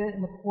maybe here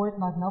in the port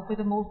might not be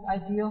the most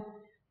ideal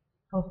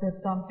because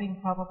they're dumping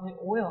probably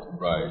oil.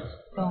 Right.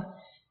 So,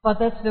 but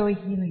that's very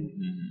healing.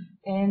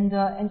 Mm-hmm.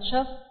 And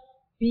just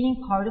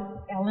being part of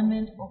the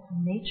element of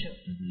nature.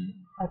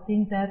 I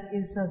think that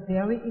is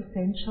very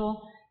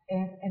essential,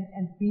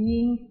 and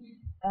being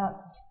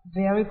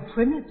very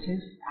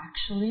primitive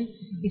actually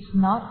is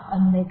not a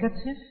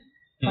negative,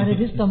 but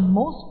it is the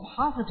most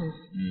positive,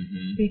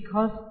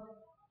 because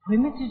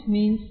primitive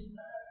means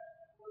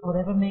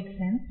whatever makes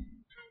sense,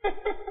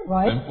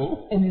 right?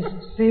 Simple. And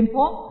it's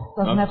simple,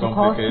 doesn't Not have to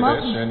cost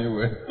much.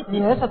 anyway.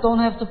 Yes, I don't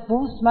have to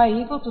boost my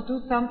ego to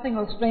do something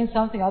or explain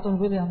something I don't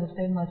really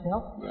understand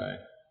myself. Right.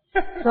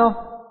 So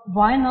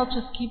why not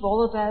just keep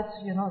all of that,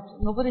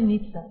 nobody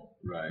needs that.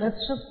 Right. Let's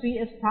just be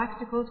as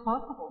practical as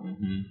possible.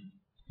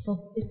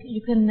 So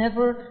you can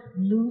never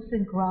lose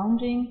in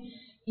grounding,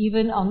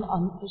 even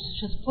on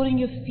just putting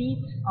your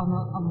feet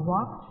on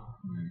rocks,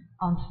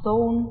 on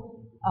stone,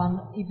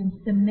 on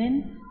even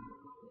cement.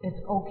 It's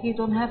okay,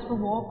 don't have to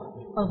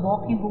walk, but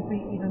walking will be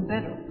even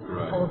better.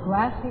 Right. Or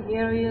grassy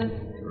areas,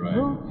 Right.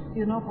 roots,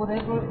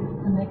 whatever is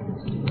connected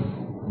to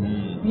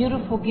you.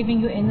 Beautiful, giving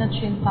you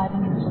energy and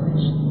fighting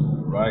inflammation.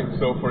 Right.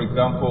 So, for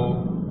example,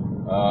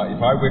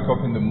 if I wake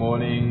up in the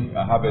morning,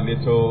 I have a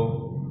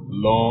little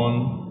lawn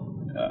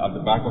at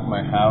the back of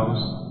my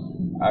house.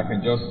 I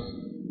can just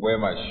wear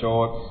my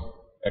shorts,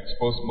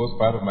 expose most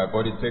part of my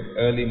body, take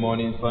early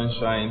morning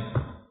sunshine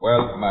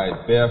while my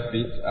bare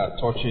feet are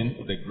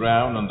touching the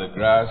ground on the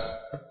grass,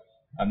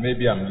 and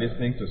maybe I'm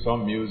listening to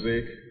some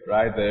music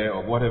right there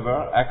or whatever.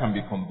 I can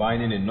be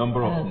combining a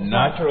number of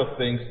natural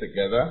things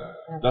together.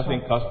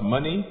 Doesn't cost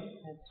money,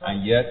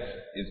 and yet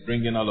it's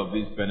bringing all of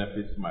these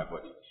benefits to my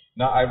body.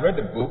 Now, I read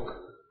a book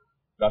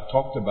that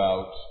talked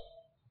about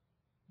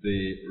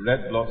the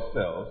red blood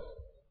cells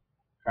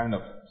kind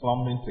of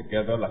clumping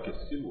together like a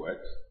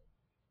silhouette.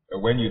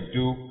 When you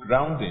do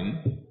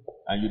grounding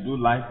and you do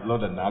live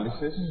blood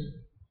analysis,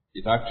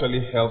 it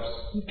actually helps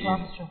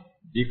in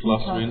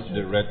declustering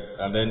the red,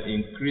 and then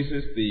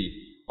increases the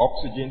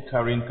oxygen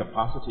carrying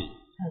capacity.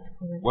 That's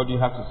correct. What do you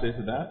have to say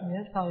to that?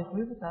 Yes, I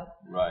agree with that.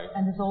 Right.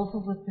 And it's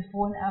also with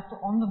before and after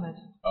on the mat.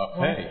 Okay.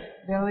 Right?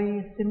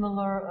 Very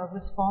similar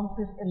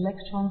responses.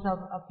 Electrons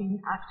are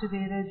being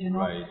activated,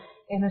 Right.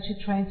 Energy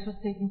transfer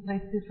taking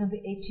place differently.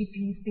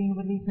 ATP is being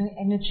released, and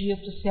energy of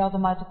the cell, the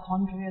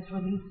mitochondria is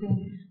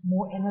releasing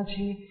more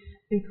energy,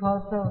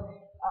 because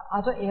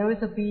other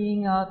areas are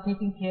being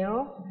taken care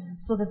of,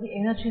 so that the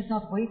energy is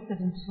not wasted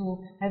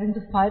into having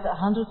to fight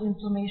 100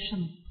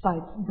 inflammation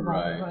sites in the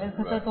body, right?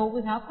 Because that's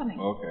always happening.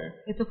 Okay.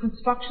 It's a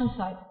construction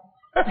site.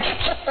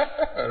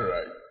 All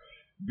right.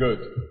 Good.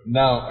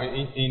 Now,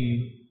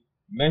 in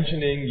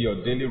mentioning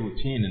your daily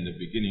routine in the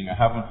beginning, I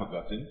haven't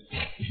forgotten,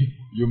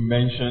 you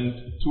mentioned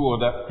two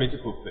other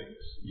critical things.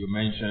 You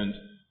mentioned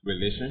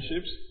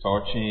relationships,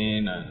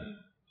 touching and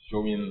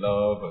showing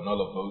love and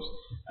all of those.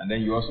 And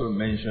then you also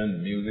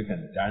mentioned music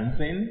and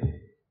dancing,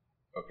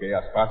 okay,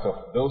 as part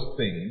of those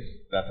things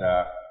that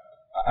are,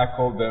 I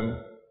call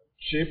them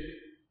cheap,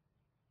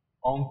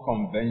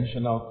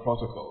 unconventional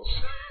protocols.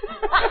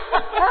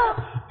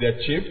 They're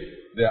cheap,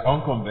 they're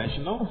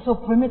unconventional. So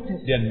primitive.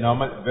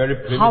 They're very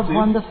primitive. How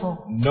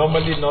wonderful.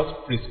 Normally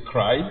not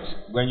prescribed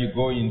when you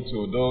go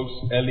into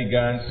those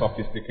elegant,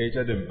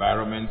 sophisticated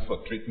environments for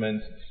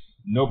treatments.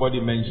 Nobody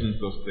mentions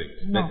those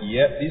things. No. But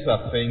yet these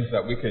are things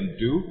that we can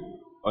do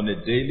on a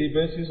daily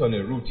basis, on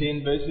a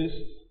routine basis,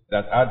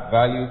 that add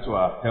value to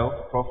our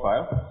health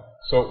profile.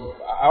 So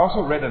I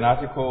also read an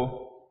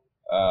article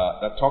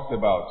that talked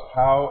about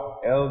how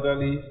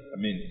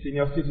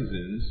senior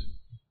citizens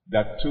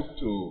that took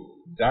to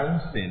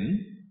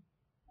dancing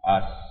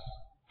as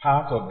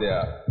part of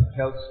their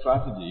health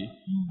strategy,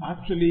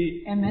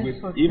 actually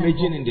MS, with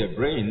imaging in their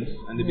brains,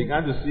 and they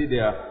began to see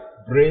their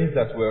brains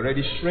that were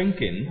already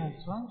shrinking,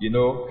 That's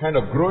right. kind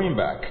of growing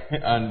back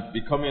and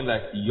becoming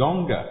like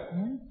younger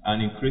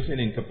and increasing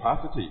in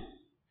capacity,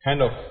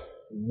 kind of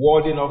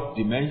warding off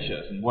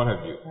dementias and what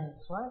have you.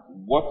 That's right.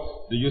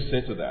 What do you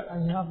say to that?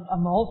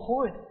 I'm all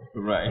for it.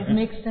 Right. It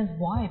makes sense.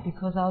 Why?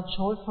 Because our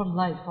joy for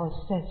life, our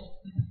zest,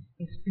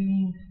 is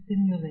being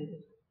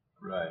stimulated.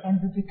 Right. And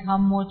we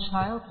become more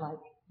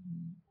childlike.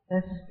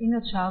 There's this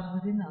inner child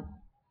within us.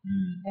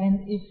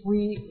 And if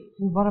we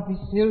want to be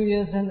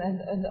serious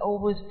and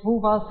always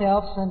prove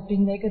ourselves and be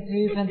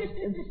negative and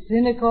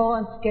cynical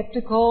and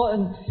skeptical,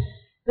 and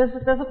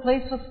there's a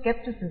place for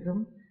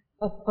skepticism,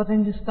 but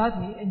then you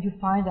study and you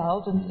find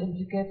out and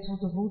you get to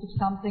the root of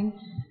something.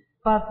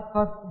 But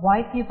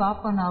why give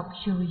up on our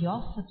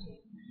curiosity,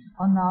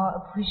 on our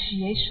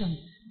appreciation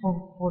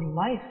for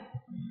life?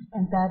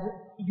 And that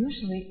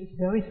usually is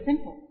very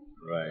simple.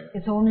 Right.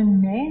 It's only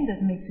man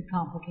that makes it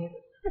complicated.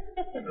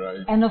 Right.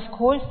 And of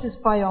course, this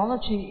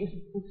biology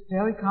is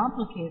very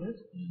complicated,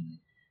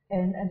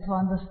 and to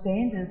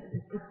understand it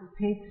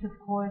takes, of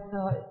course,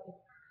 it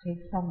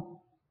takes some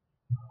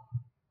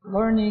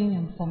learning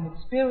and some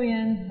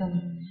experience.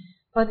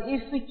 But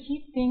if we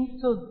keep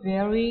things to a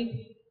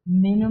very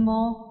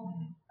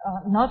minimal,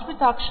 not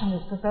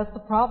reductionist, because that's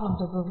the problem.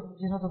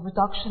 The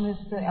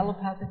reductionist, the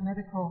allopathic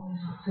medical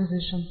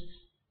physicians.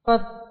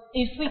 But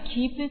if we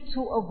keep it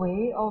to a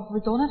way of, we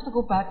don't have to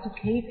go back to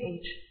cave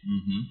age.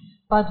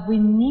 But we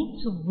need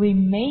to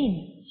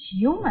remain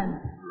human.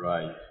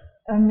 Right.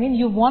 I mean,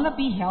 you want to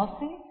be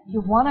healthy,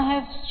 you want to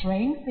have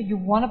strength, you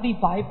want to be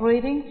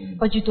vibrating,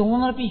 but you don't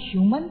want to be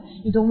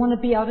human. You don't want to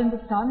be out in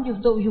the sun.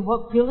 You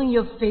are filling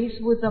your face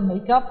with the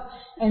makeup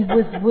and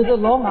with the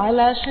long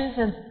eyelashes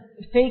and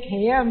fake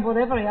hair and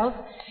whatever else.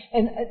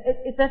 And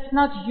that's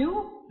not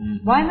you.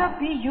 Why not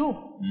be you?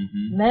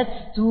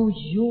 Let's do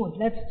you.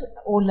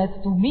 Let's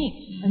do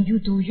me, and you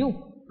do you.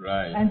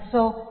 Right. And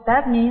so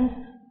that means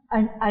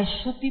I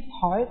should be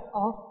part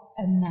of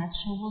a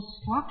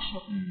natural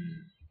structure.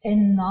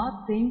 And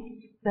not think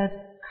that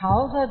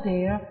cows are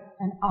there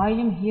and I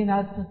am here and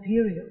I'm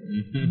superior.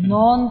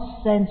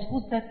 Nonsense.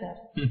 Who said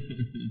that?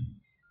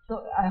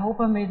 So I hope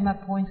I made my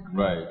point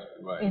clear.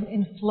 Right.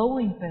 In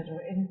flowing better,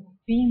 in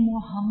being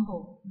more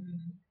humble.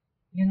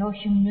 You know,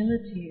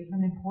 humility is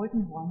an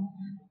important one.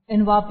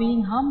 And while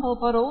being humble,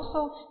 but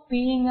also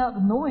being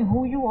knowing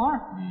who you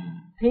are.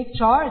 Take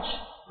charge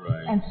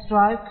and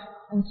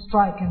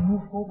strike and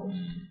move forward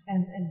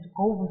and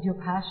go with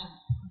your passion.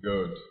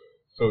 Good.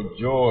 So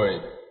joy,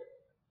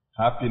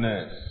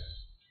 happiness,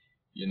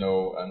 you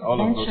know, and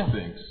all of those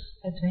things.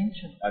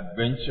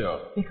 Adventure.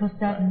 Because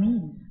that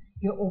means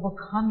you're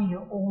overcoming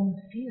your own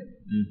fear.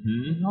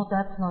 You know,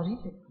 that's not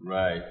easy.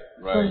 Right.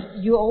 So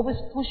you're always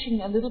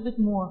pushing a little bit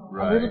more,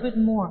 a little bit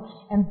more.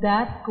 And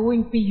that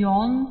going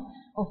beyond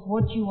of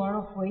what you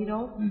are afraid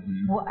of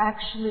will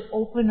actually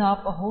open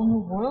up a whole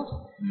new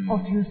world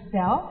of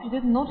yourself. You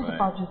didn't notice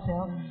about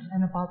yourself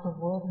and about the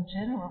world in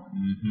general.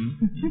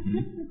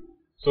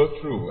 So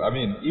true. I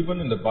mean, even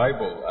in the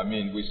Bible, I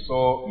mean, we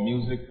saw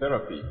music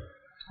therapy.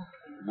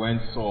 When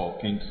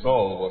King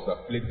Saul was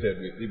afflicted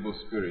with evil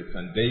spirits,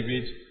 and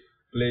David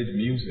played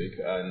music,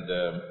 and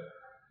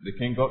the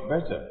king got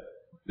better.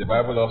 The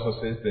Bible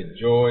also says the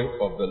joy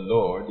of the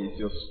Lord is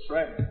your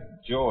strength.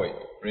 Joy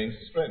brings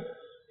strength.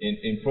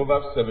 In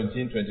Proverbs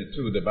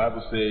 17:22, the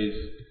Bible says,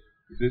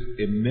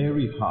 a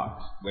merry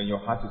heart, when your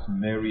heart is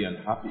merry and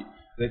happy,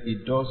 that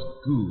it does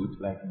good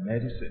like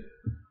medicine.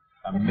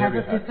 It has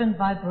a different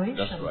vibration.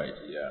 That's right,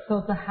 yeah.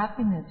 So the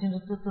happiness, you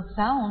know, the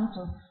sound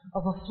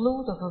of a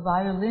flute, of a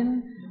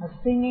violin, a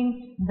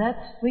singing, that's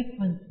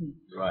frequency.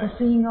 Right. The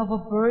singing of a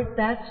bird,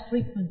 that's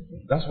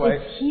frequency. That's why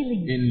it's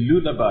healing. In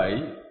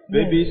lullaby,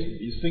 babies,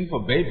 you sing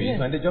for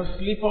babies and they just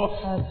sleep off.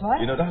 That's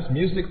right. You know, that's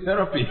music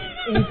therapy.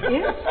 It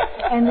is.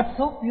 And it's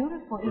so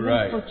beautiful,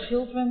 even for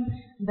children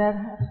that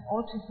have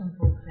autism,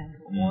 for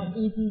example, or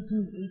ADD,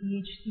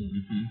 ADHD.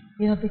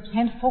 You know, they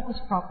can't focus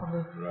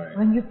properly. Right.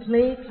 When you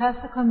play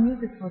classical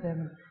music for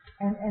them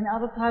and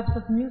other types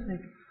of music,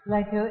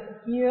 like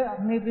here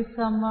maybe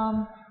some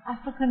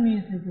African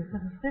music is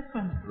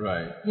different.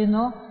 Right. You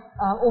know,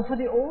 or for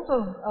the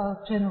older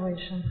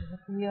generations,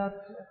 the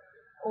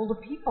older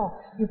people,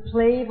 you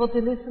play what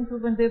they listened to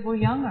when they were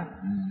younger.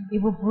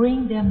 It will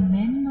bring their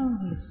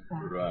memories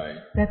back. Right.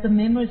 That the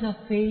memories are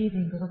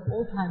fading because of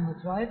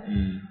Alzheimer's, right?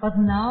 But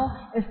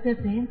now, as they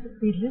dance,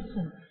 they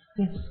listen.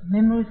 These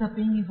memories are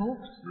being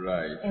evoked.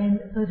 Right. And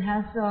so it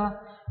has a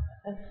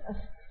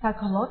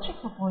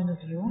psychological point of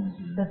view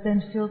that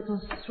then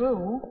filters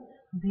through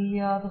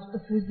the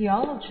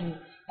physiology.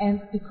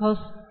 And because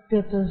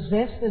the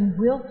zest and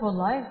will for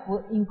life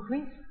will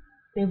increase.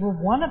 They will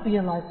want to be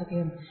alive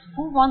again.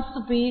 Who wants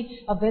to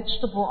be a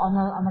vegetable on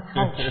a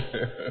couch?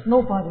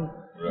 Nobody.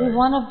 Right. We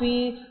want to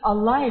be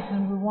alive,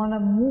 and we want to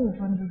move,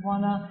 and we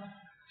want to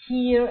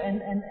hear and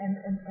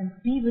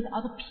be with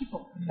other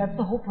people. That's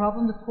the whole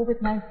problem with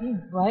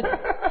COVID-19, right?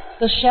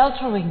 The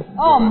sheltering.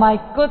 Oh my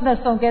goodness,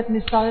 don't get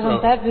me started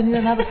on that. We need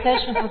another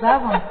session for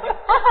that one.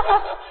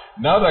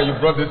 Now that you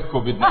brought this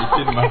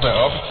COVID-19 matter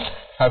up,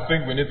 I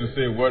think we need to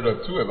say a word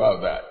or two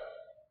about that.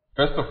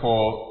 First of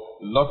all,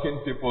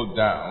 locking people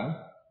down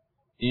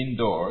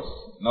indoors,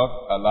 not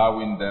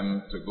allowing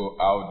them to go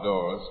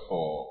outdoors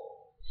for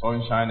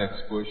sunshine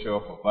exposure,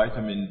 for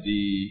vitamin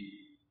D,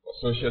 for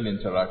social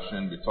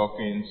interaction. We're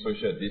talking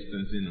social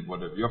distancing and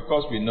whatever. Of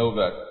course, we know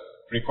that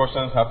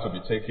precautions have to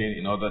be taken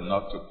in order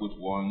not to put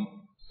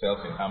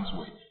oneself in harm's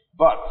way.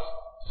 But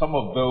some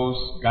of those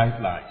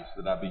guidelines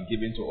that have been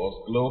given to us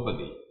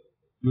globally,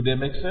 do they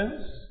make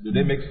sense? Do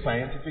they make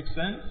scientific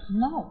sense?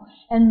 No.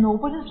 And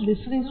nobody's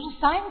listening to the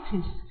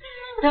scientists.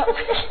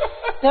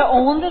 They're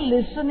only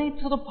listening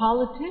to the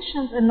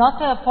politicians, and not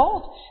their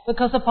fault,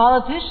 because the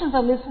politicians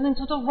are listening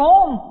to the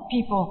wrong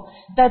people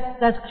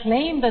that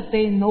claim that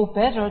they know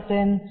better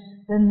than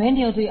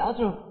many of the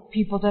other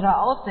people that are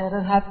out there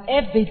that have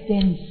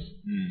evidence.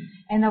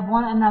 And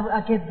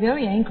I get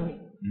very angry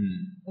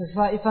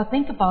if I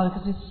think about it,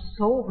 because it's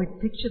so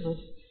ridiculous.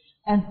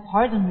 And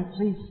pardon me,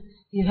 please.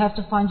 You have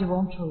to find your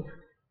own truth.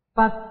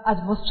 But I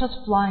was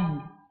just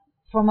flying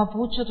from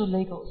Abuja to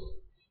Lagos.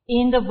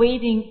 In the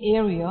waiting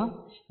area,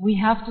 we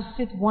have to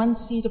sit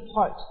 1 seat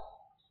apart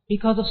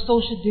because of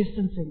social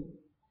distancing.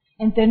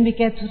 And then we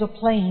get to the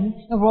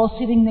plane, and we're all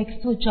sitting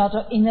next to each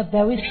other in a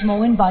very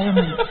small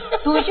environment.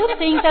 Do you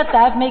think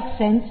that makes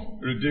sense?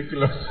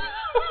 Ridiculous.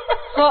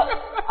 So,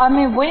 I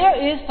mean, where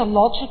is the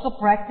logical,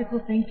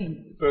 practical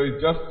thinking? So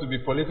it's just to be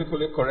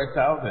politically correct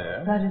out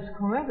there. That is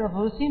correct. That's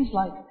what it seems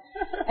like.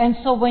 And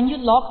so when you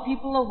lock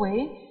people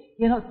away,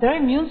 their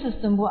immune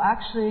system will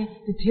actually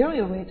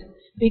deteriorate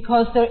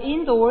because they're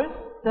indoors,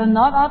 they're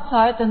not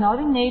outside, they're not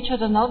in nature,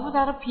 they're not with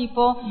other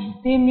people.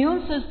 The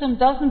immune system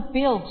doesn't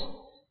build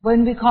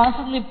when we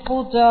constantly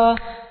put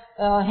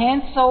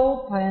hand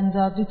soap and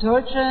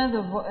detergent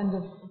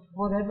and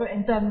whatever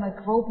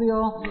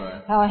antimicrobial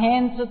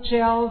hand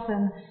gels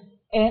and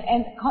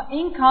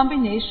in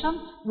combination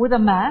with a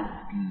mask.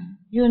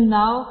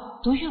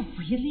 Do you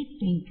really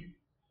think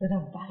that a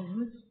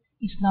virus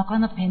is not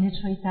going to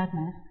penetrate that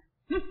mask?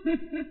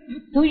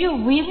 Do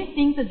you really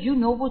think that you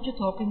know what you're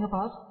talking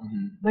about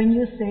when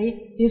you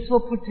say this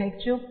will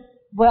protect you?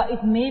 Well,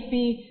 it may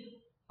be,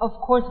 of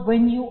course,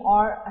 when you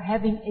are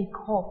having a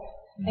cough,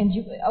 and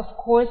you, of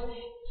course,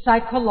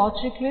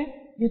 psychologically,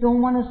 you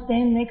don't want to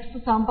stand next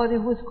to somebody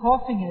who is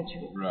coughing at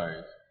you.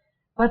 Right.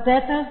 But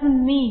that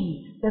doesn't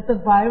mean that the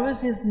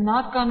virus is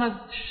not going to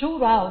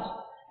shoot out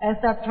as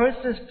that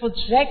person is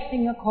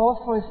projecting a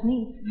cough or a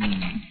sneeze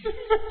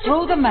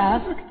through the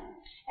mask.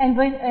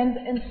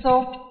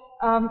 So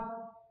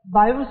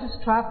viruses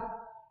trap.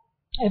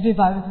 Every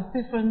virus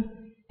is different.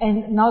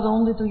 And not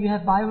only do you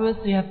have virus,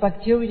 you have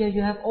bacteria,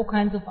 you have all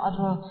kinds of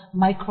other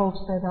microbes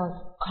that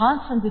are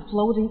constantly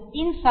floating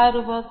inside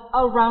of us,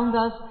 around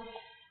us.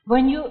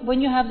 When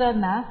you have that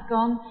mask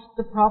on,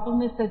 the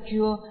problem is that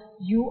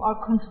you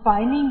are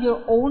confining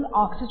your own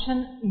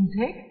oxygen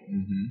intake,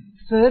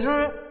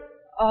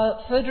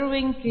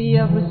 furthering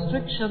the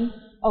restriction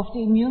of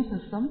the immune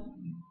system,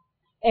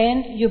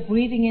 and you're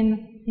breathing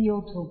in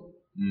CO2,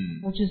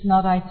 which is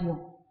not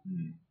ideal.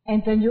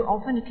 And then you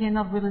often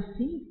cannot really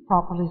see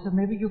properly, so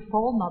maybe you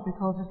fall now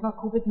because it's not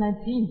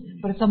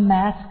COVID-19, but it's a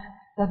mask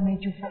that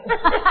made you fall.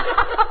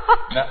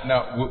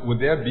 Now, would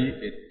there be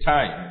a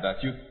time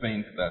that you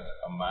think that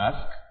a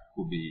mask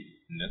could be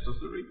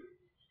necessary?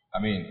 I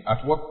mean,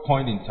 at what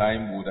point in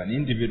time would an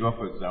individual,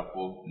 for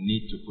example,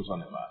 need to put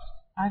on a mask?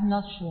 I'm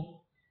not sure.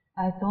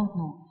 I don't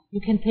know. You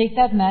can take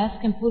that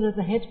mask and put it as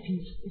a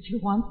headpiece if you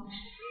want,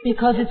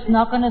 because it's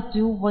not going to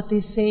do what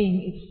they're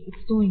saying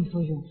it's doing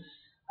for you.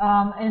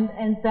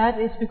 And that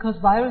is because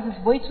virus is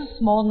way too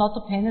small not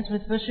to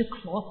penetrate, especially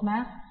cloth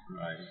masks.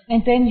 Right.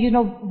 And then,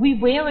 we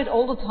wear it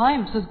all the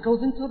time. So it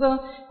goes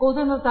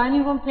on the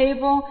dining room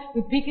table,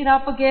 we pick it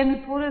up again, we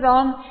put it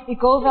on, it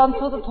goes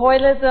onto the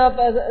toilet,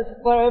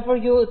 wherever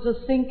it's a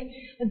sink,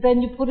 and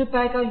then you put it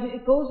back on,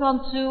 it goes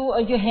onto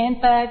your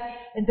handbag,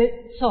 and then,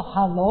 so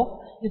hello?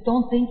 You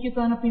don't think you're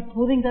going to be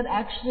putting that,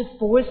 actually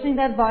forcing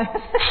that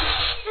virus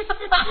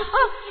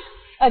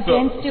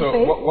against your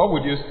face? So what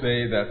would you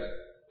say that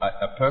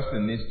a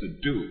person needs to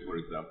do, for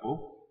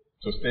example,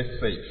 to stay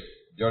safe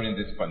during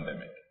this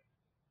pandemic?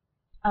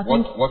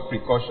 What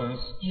precautions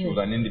should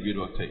an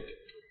individual take?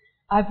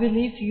 I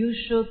believe you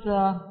should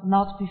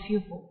not be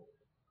fearful.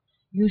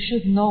 You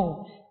should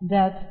know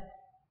that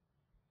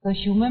the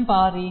human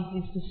body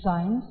is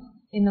designed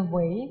in a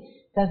way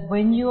that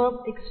when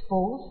you're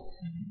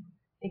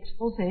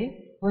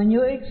when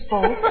you're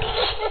exposed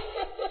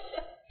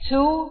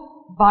to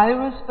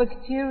virus,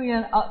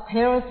 bacteria,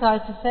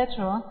 parasites,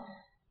 etc.,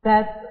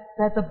 that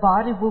the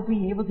body will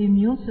be able, the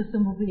immune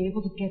system will be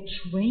able to get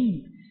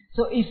trained.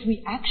 So if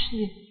we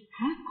actually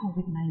have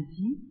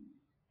COVID-19,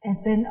 and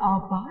then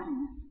our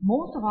bodies,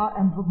 most of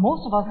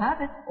us have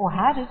it or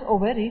had it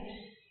already,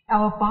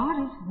 our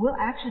bodies will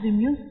actually, the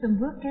immune system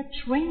will get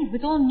trained. We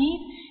don't need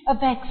a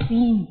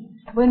vaccine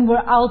when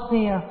we're out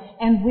there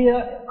and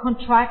we're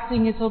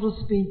contracting it, so to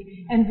speak,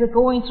 and we're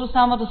going through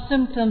some of the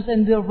symptoms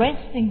and we're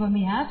resting when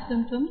we have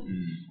symptoms,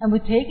 and we're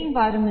taking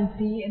vitamin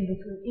C and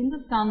we're in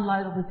the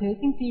sunlight, or we're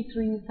taking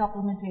D3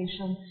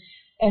 supplementation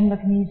and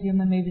magnesium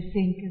and maybe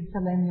zinc and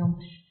selenium.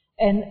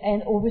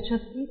 Or we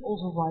just eat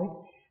also right.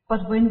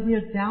 But when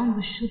we're down,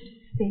 we should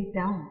stay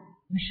down.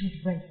 We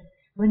should rest.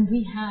 When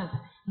we have,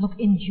 look,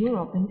 in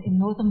Europe, in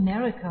North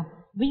America,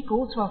 we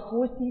go through our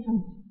 4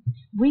 seasons.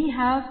 We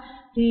have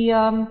we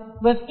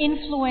have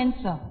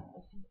influenza,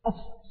 a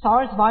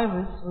SARS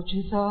virus, which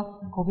is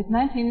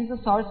COVID-19 is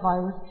a SARS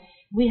virus.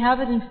 We have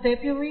it in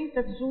February,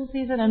 that's flu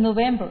season, and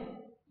November.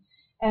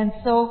 And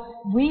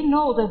so we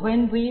know that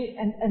when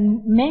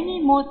and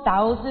many more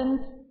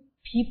thousands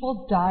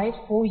people died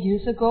 4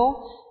 years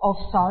ago of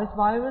SARS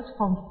virus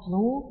from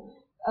flu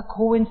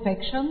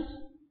co-infections,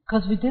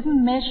 because we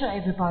didn't measure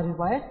everybody,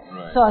 right?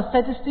 So a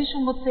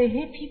statistician would say,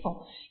 hey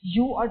people,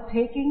 you are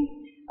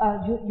taking,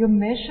 you're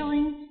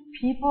measuring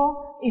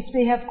people if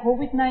they have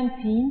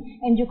COVID-19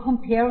 and you're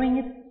comparing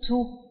it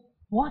to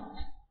what?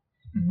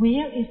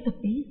 Where is the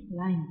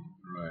baseline?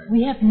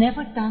 We have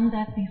never done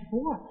that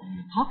before.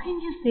 How can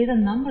you say the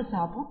numbers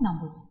are up? What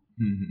numbers?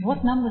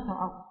 What numbers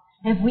are up?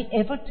 Have we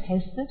ever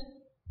tested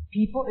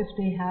people if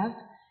they have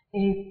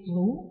a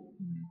flu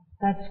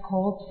that's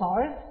called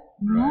SARS?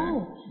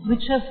 No. We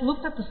just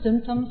looked at the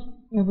symptoms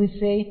and we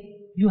say,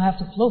 you have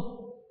the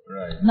flu.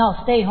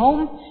 Now stay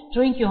home,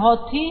 drink your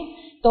hot tea,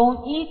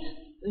 don't eat,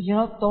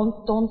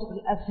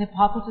 don't, as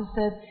Hippocrates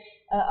said,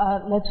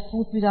 let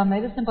food be thy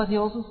medicine, but he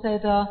also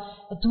said,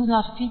 do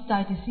not feed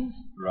thy disease.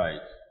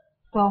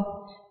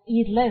 So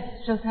eat less,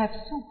 just have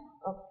soup,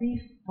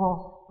 beef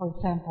broth, for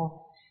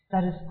example.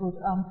 That is good.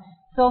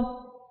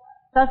 So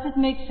Does it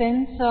make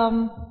sense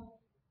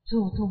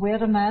to wear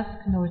the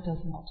mask? No, it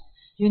does not.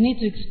 You need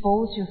to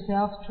expose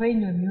yourself,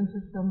 train your immune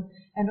system,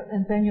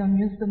 and then your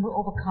immune system will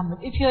overcome it.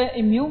 If you're an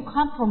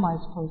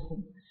immune-compromised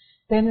person,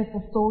 then the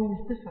story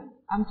is different.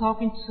 I'm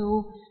talking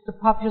to the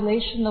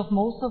population of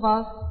most of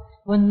us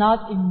who are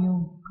not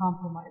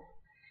immune-compromised.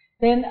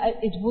 Then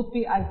it would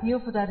be ideal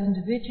for that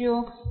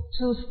individual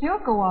to still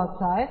go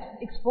outside,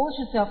 expose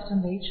yourself to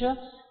nature,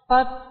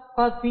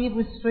 but be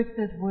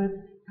restricted with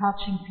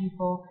touching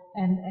people,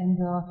 and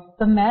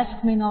the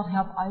mask may not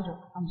help either.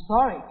 I'm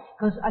sorry,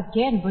 because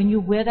again, when you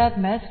wear that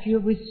mask,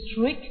 you're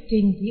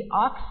restricting the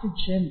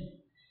oxygen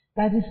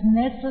that is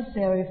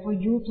necessary for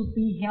you to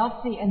be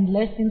healthy and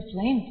less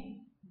inflamed.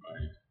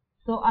 Right.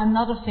 So I'm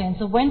not a fan.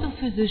 So when do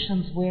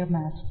physicians wear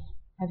masks?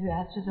 Have you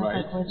asked yourself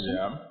that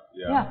question?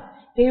 Yeah.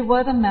 They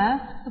wear the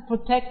mask to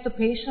protect the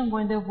patient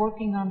when they're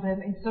working on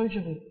them in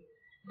surgery.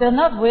 They're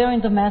not wearing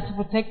the mask to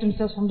protect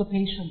themselves from the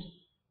patient.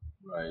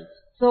 Right.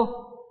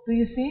 So, do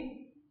you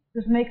see?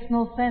 This makes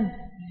no sense.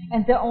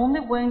 And they're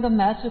only wearing the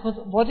mask because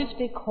what if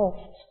they cough?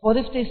 What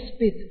if they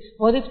spit?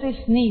 What if they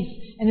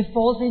sneeze and it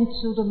falls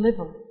into the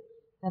liver?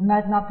 That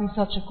might not be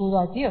such a good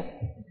idea,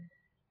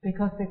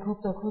 because there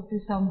could be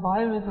some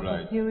virus or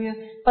bacteria.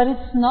 But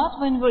it's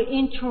not when we're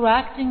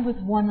interacting with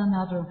one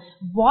another.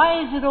 Why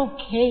is it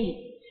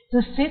okay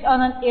to sit on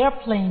an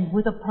airplane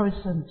with a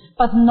person,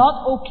 but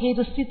not okay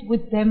to sit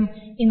with them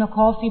in a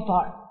coffee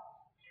bar?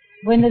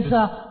 When there's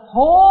a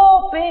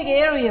whole big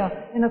area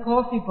in a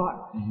coffee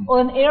bar, or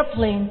an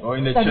airplane, or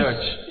in a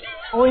church,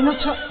 or in a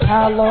church.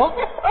 Hello,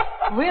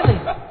 really?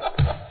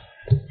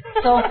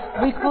 So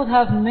we could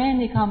have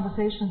many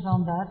conversations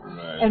on that,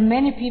 and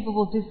many people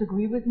will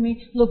disagree with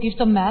me. Look, if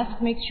the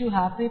mask makes you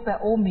happy, by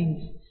all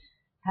means,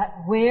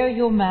 wear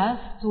your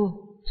mask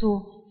to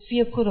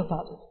feel good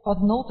about it.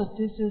 But note that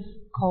this is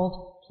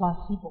called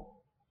placebo.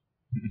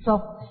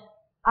 So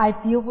I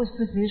deal with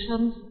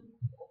physicians,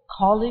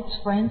 colleagues,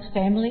 friends,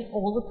 family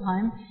all the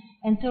time,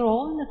 and they're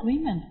all in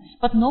agreement.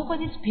 But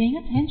nobody's paying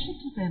attention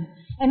to them.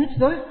 And it's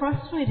very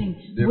frustrating.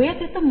 Yep. Where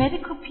did the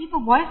medical people,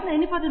 why isn't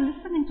anybody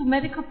listening to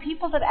medical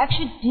people that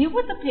actually deal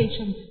with the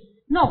patients?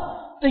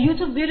 No, the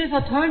YouTube videos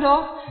are turned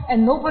off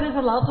and nobody's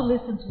allowed to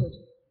listen to it.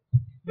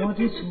 What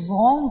is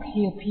wrong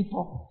here,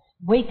 people?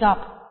 Wake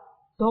up.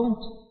 Don't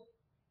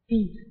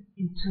feed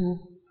into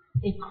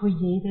a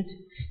created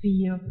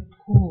fear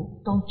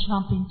pool. Don't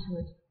jump into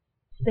it.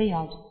 Stay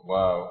out.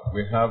 Wow,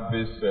 we have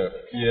this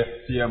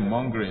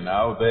fear-mongering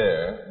out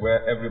there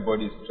where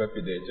everybody is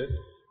trepidated.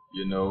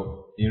 You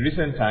know, in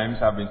recent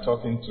times I've been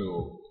talking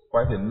to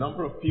quite a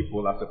number of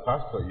people as a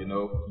pastor, you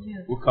know,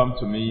 who come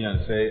to me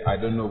and say, I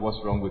don't know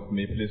what's wrong with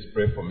me, please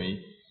pray for me.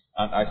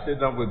 And I sit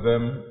down with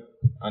them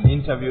and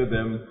interview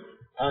them,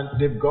 and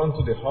they've gone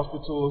to the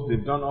hospitals,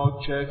 they've done all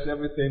checks,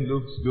 everything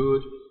looks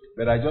good,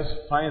 but I just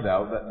find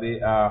out that they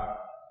are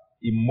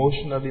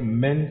emotionally,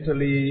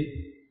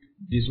 mentally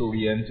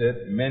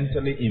disoriented,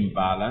 mentally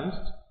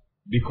imbalanced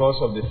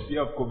because of the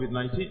fear of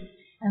COVID-19.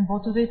 And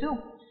what do?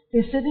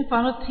 They sit in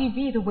front of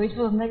TV to wait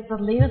for the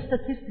latest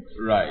statistics.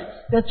 Right.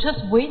 They're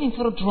just waiting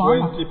for a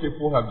drama. 20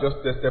 people have just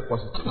tested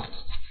positive.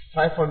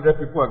 500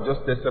 people have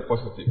just tested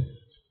positive.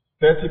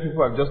 30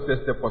 people have just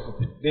tested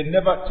positive. They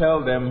never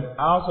tell them,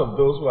 out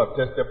of those who have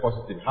tested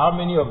positive, how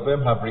many of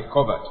them have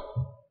recovered?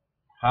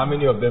 How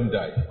many of them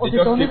died? Or they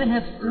just don't keep even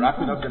have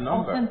wrapping up the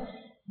number.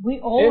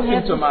 We all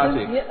have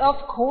asymptomatic. Of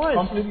course.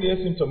 Completely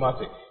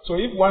asymptomatic. So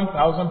if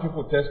 1,000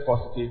 people test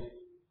positive,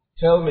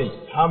 tell me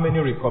how many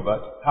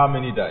recovered, how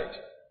many died,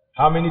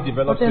 how many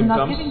developed symptoms,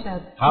 not giving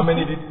that. how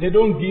many they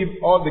don't give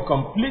all the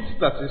complete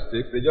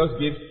statistics, they just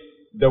give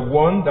the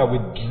one that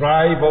will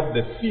drive up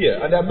the fear.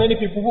 And there are many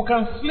people who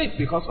can't sleep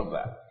because of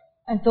that.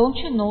 And don't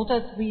you know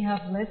that we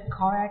have less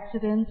car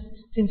accidents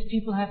since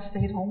people have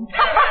stayed home?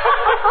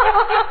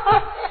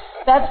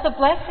 That's the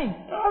blessing.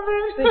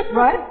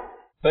 Right?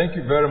 Thank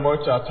you very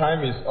much. Our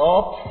time is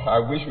up. I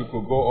wish we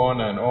could go on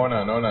and on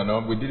and on and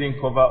on. We didn't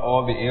cover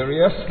all the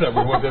areas that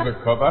we wanted to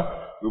cover.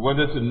 We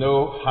wanted to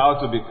know how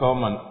to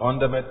become an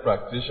undermed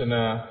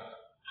practitioner.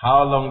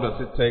 How long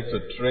does it take to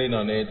train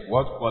on it?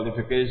 What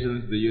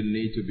qualifications do you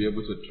need to be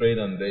able to train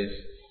on this?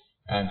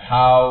 And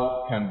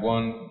how can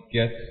one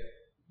get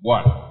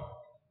one?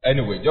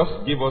 Anyway,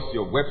 just give us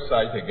your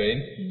website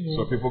again,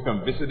 so people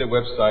can visit the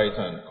website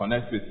and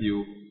connect with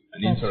you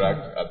and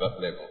interact at that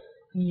level.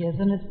 Yes,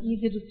 and it's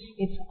easy to,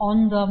 it's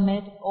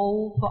undermed,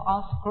 O for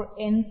Oscar,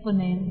 N for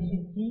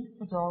Nancy, D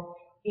for dog,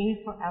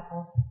 A for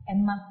apple,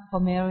 M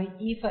for Mary,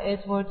 E for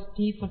Edward,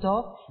 D for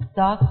dog,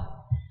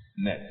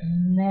 net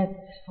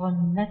for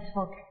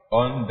network.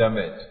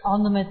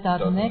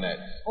 Undermed.net.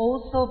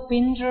 Also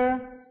Binder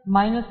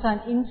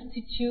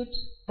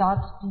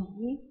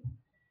 -institute.de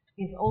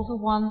is also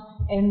one,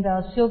 and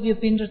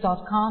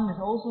SilviaBinder.com is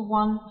also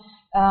one.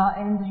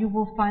 And you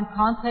will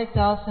contact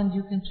us, and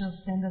you can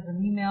just send us an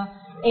email.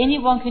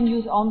 Anyone can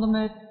use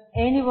Undermed.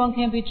 Anyone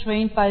can be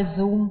trained by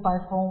Zoom, by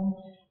phone,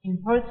 in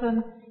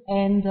person,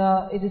 and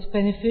it is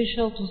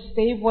beneficial to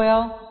stay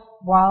well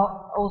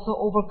while also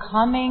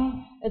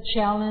overcoming a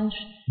challenge,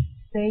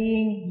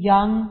 staying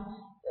young,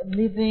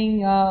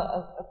 living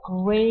a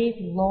great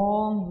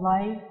long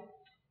life,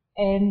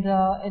 and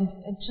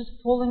just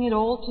pulling it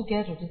all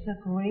together. This is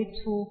a great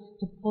tool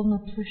to pull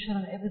nutrition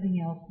and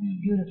everything else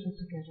beautifully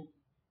together.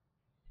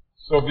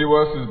 So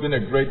viewers, it's been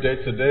a great day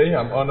today.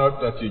 I'm honored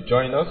that you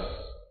join us.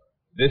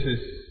 This is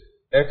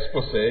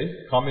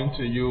Exposé coming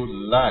to you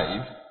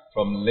live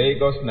from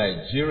Lagos,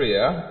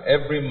 Nigeria,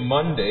 every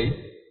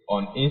Monday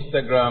on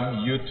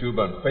Instagram, YouTube,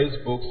 and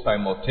Facebook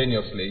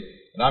simultaneously.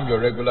 And I'm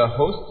your regular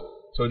host,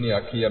 Tony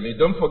Akinyemi.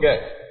 Don't forget,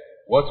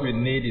 what we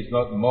need is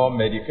not more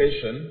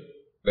medication,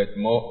 but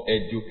more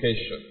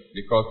education,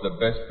 because the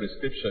best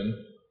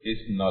prescription is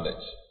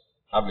knowledge.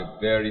 Have a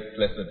very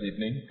pleasant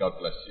evening. God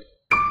bless you.